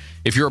on, and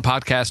if you're a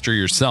podcaster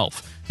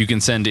yourself, you can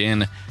send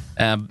in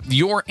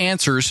your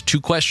answers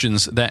to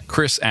questions that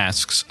Chris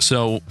asks.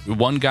 So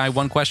one guy,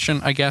 one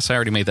question, I guess. I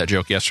already made that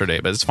joke yesterday,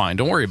 but it's fine.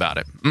 Don't worry about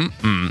it.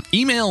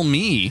 Email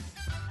me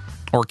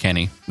or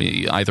Kenny,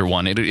 either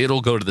one.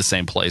 It'll go to the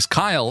same place.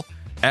 Kyle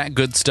at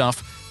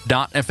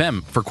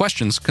goodstuff.fm for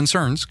questions,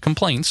 concerns,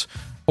 complaints,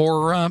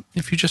 or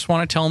if you just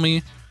want to tell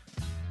me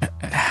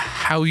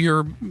how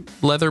your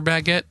leather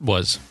baguette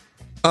was.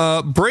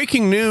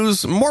 Breaking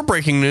news, more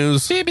breaking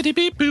news. Beep, beep,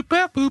 boop,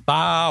 boop, boop,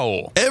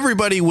 bow.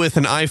 Everybody with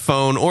an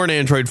iPhone or an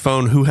Android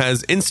phone who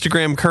has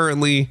Instagram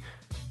currently,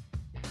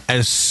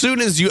 as soon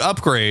as you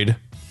upgrade,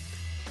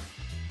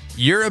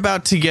 you're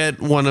about to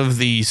get one of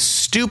the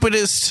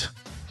stupidest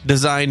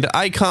designed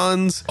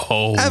icons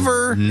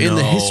ever in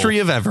the history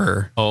of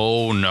ever.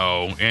 Oh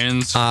no.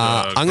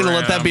 Instagram I'm going to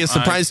let that be a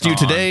surprise to you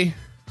today.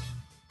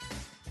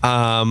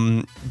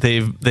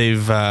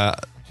 They've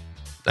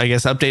I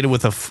guess updated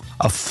with a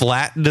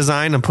flat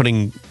design. I'm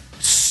putting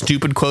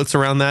stupid quotes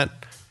around that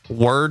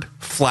word,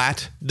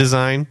 flat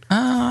design.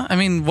 I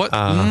mean, what?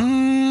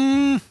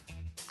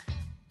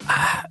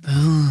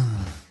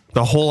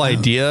 The whole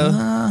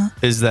idea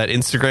is that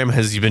Instagram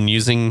has been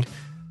using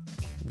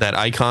that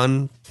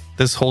icon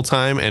this whole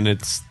time, and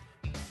it's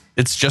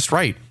just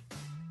right.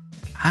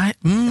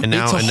 And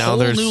now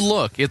there's new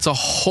look. It's a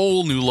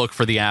whole new look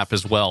for the app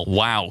as well.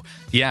 Wow.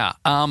 Yeah.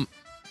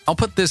 I'll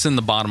put this in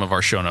the bottom of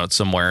our show notes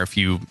somewhere if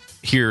you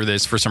hear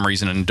this for some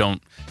reason and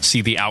don't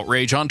see the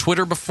outrage on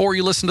Twitter before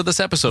you listen to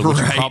this episode, which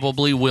you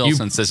probably will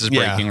since this is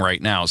breaking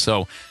right now.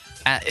 So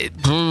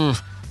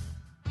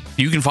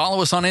you can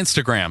follow us on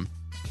Instagram,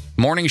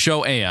 Morning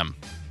Show AM.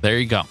 There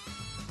you go.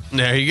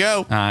 There you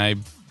go. I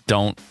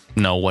don't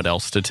know what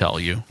else to tell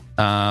you.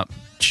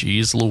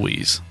 Jeez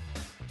Louise.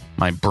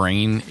 My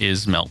brain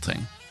is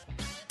melting.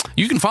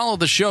 You can follow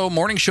the show,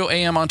 Morning Show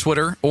AM, on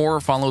Twitter, or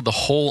follow the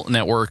whole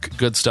network,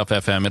 Good Stuff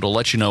FM. It'll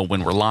let you know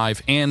when we're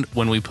live and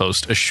when we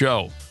post a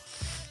show.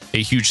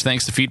 A huge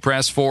thanks to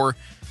FeedPress for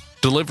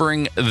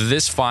delivering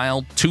this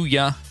file to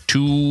ya,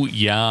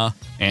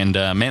 and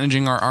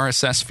managing our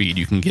RSS feed.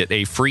 You can get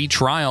a free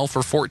trial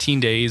for 14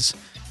 days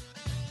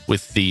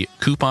with the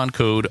coupon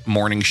code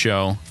Morning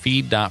Show,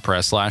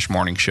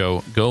 feed.press/Morning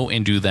Show. Go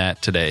and do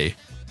that today.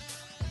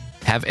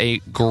 Have a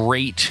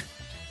great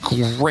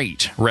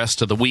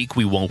rest of the week.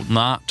 We will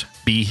not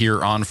be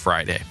here on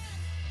Friday.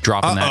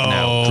 Dropping that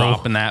note,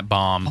 dropping that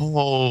bomb.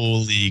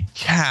 Holy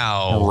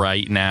cow.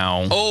 Right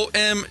now.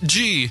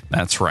 OMG.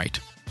 That's right.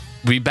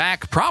 Be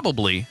back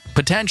probably,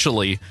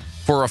 potentially,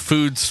 for a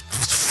Foods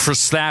for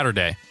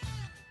Saturday.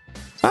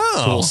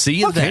 Oh, So we'll see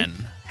you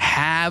then.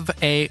 Have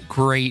a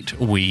great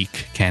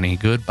week, Kenny.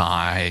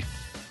 Goodbye.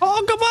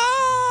 Oh, goodbye.